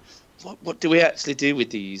go, what do we actually do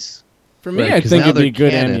with these? For me, I think it'd be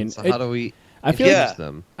good ammunition. So how do we introduce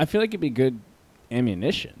them? I feel like it'd be good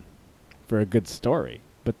ammunition for a good story,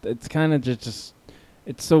 but it's kind of just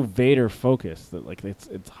it's so Vader focused that like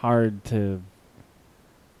it's hard to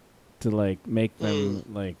like make them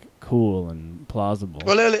like cool and plausible.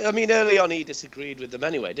 Well, early on he disagreed with them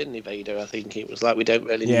anyway, didn't he, Vader? I think it was like, we don't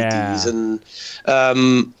really need these, and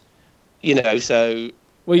you know, so.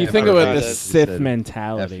 Well, you think about the Sith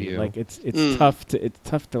mentality, like it's tough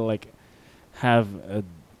to like have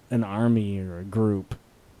an army or a group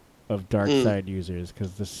of dark side users,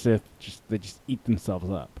 because the Sith they just eat themselves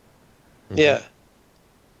up. Yeah.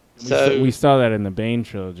 We saw that in the Bane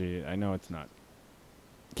trilogy. I know it's not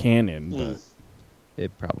canon, but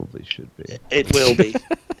it probably should be. It will be.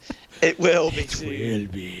 It will be. It will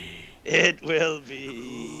be. It will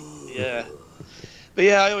be. Yeah. But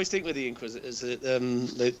yeah, I always think with the Inquisitors that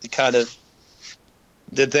the kind of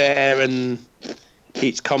they're there, and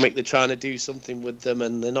each comic they're trying to do something with them,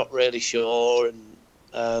 and they're not really sure.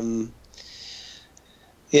 And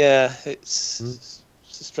yeah, it's a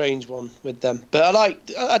strange one with them. But I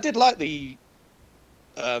did like the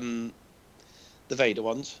Vader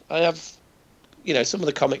ones. I have, some of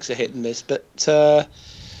the comics are hit and miss, but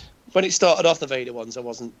when it started off, the Vader ones, I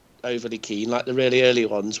wasn't overly keen. Like the really early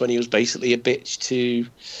ones, when he was basically a bitch to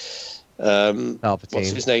Palpatine.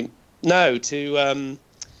 What's his name? No, to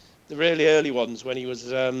the really early ones when he was to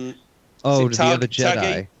the other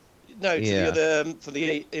Jedi. No, to the other for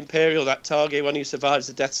the Imperial, that Target, when he survives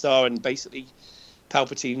the Death Star, and basically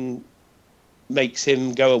Palpatine makes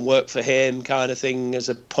him go and work for him, kind of thing, as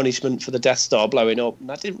a punishment for the Death Star blowing up. And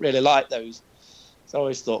I didn't really like those. So I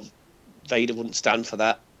always thought Vader wouldn't stand for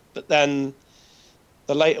that. But then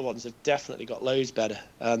the later ones have definitely got loads better.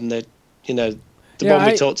 And the one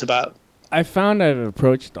we talked about. I found I've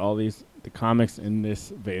approached all the comics in this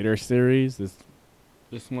Vader series, this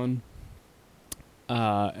one,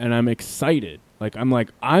 and I'm excited.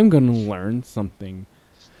 I'm gonna learn something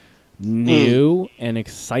new and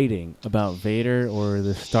exciting about Vader or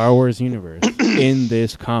the Star Wars universe in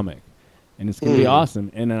this comic, and it's gonna be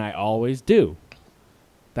awesome. And I always do.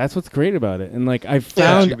 That's what's great about it. And I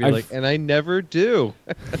found, and I never do.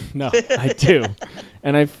 No, I do.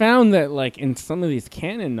 And I found that in some of these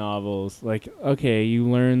canon novels, okay, you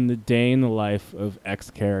learn the day in the life of X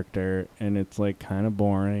character, and it's kind of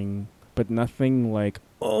boring, but nothing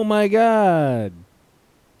oh my god.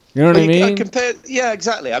 You know what I mean? Yeah,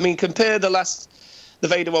 exactly. I mean, compare the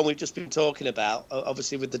Vader one we've just been talking about,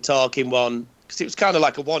 obviously with the Tarkin one, because it was kind of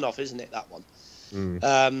like a one-off, isn't it, that one?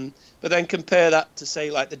 But then compare that to, say,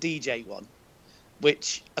 the DJ one,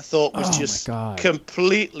 which I thought was just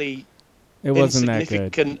completely it wasn't that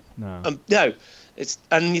insignificant. Good. No.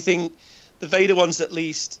 And you think the Vader ones at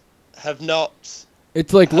least have not...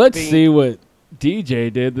 It's let's see what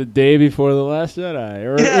DJ did the day before The Last Jedi.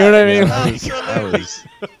 You know what I mean? That was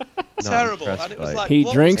terrible. And it was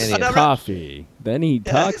he drinks coffee, then he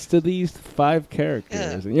talks to these 5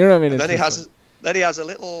 characters. You know what I mean? And then he has a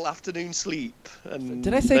little afternoon sleep. And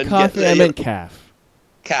did I say coffee? I meant calf.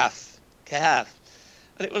 Calf. And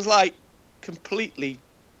it was completely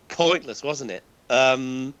pointless, wasn't it?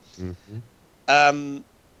 And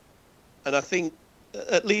I think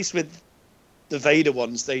at least with the Vader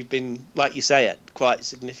ones, they've been, like you say, quite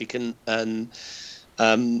significant and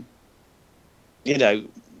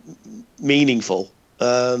meaningful.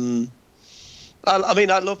 I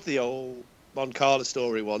love the old Mon Cala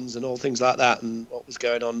story ones and all things like that, and what was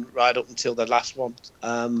going on right up until the last one.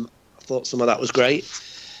 I thought some of that was great.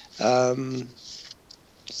 So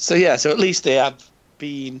at least they have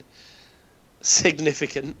been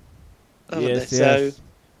significant, haven't they? So,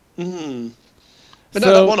 but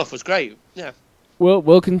no, that one-off was great. Yeah.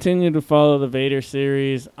 We'll continue to follow the Vader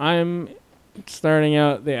series. I'm starting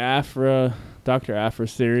out the Dr. Aphra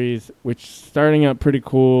series, which is starting out pretty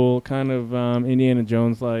cool, kind of Indiana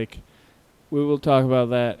Jones-like. We will talk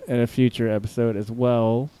about that in a future episode as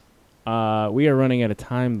well. We are running out of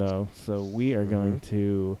time, though, so we are going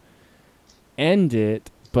to end it.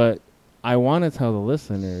 But I want to tell the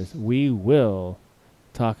listeners we will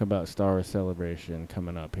talk about Star Wars Celebration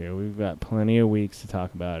coming up here. We've got plenty of weeks to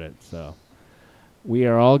talk about it, so we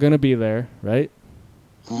are all going to be there, right?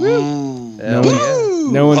 No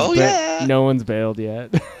one's bailed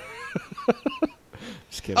yet.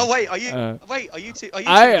 Just kidding. Oh wait, are you? Are you two?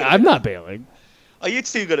 I'm not bailing. Are you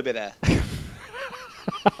two going to be there?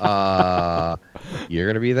 You're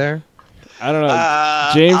going to be there? I don't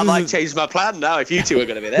know. James I might change my plan now if you two are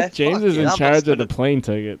going to be there. James is in charge of the plane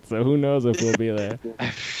ticket, so who knows if we'll be there.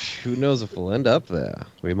 Who knows if we'll end up there?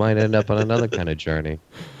 We might end up on another kind of journey.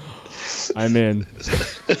 I'm in.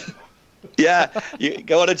 Yeah, you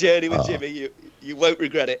go on a journey with Jimmy. You won't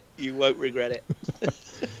regret it. You won't regret it.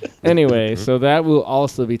 Anyway, so that will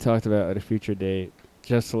also be talked about at a future date,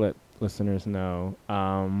 just to let listeners know.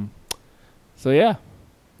 So yeah,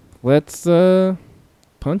 let's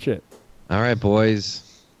punch it. All right,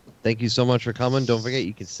 boys. Thank you so much for coming. Don't forget,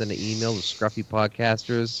 you can send an email to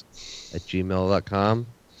scruffypodcasters@gmail.com.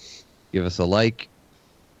 Give us a like.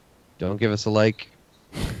 Don't give us a like.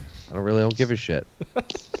 I don't give a shit.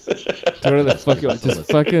 Just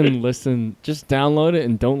fucking listen. Just download it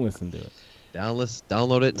and don't listen to it.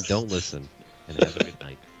 Download it and don't listen. And have a good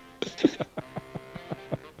night.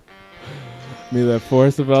 May the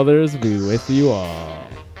force of others be with you all.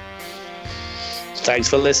 Thanks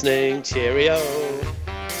for listening. Cheerio.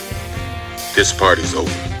 This party's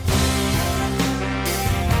over.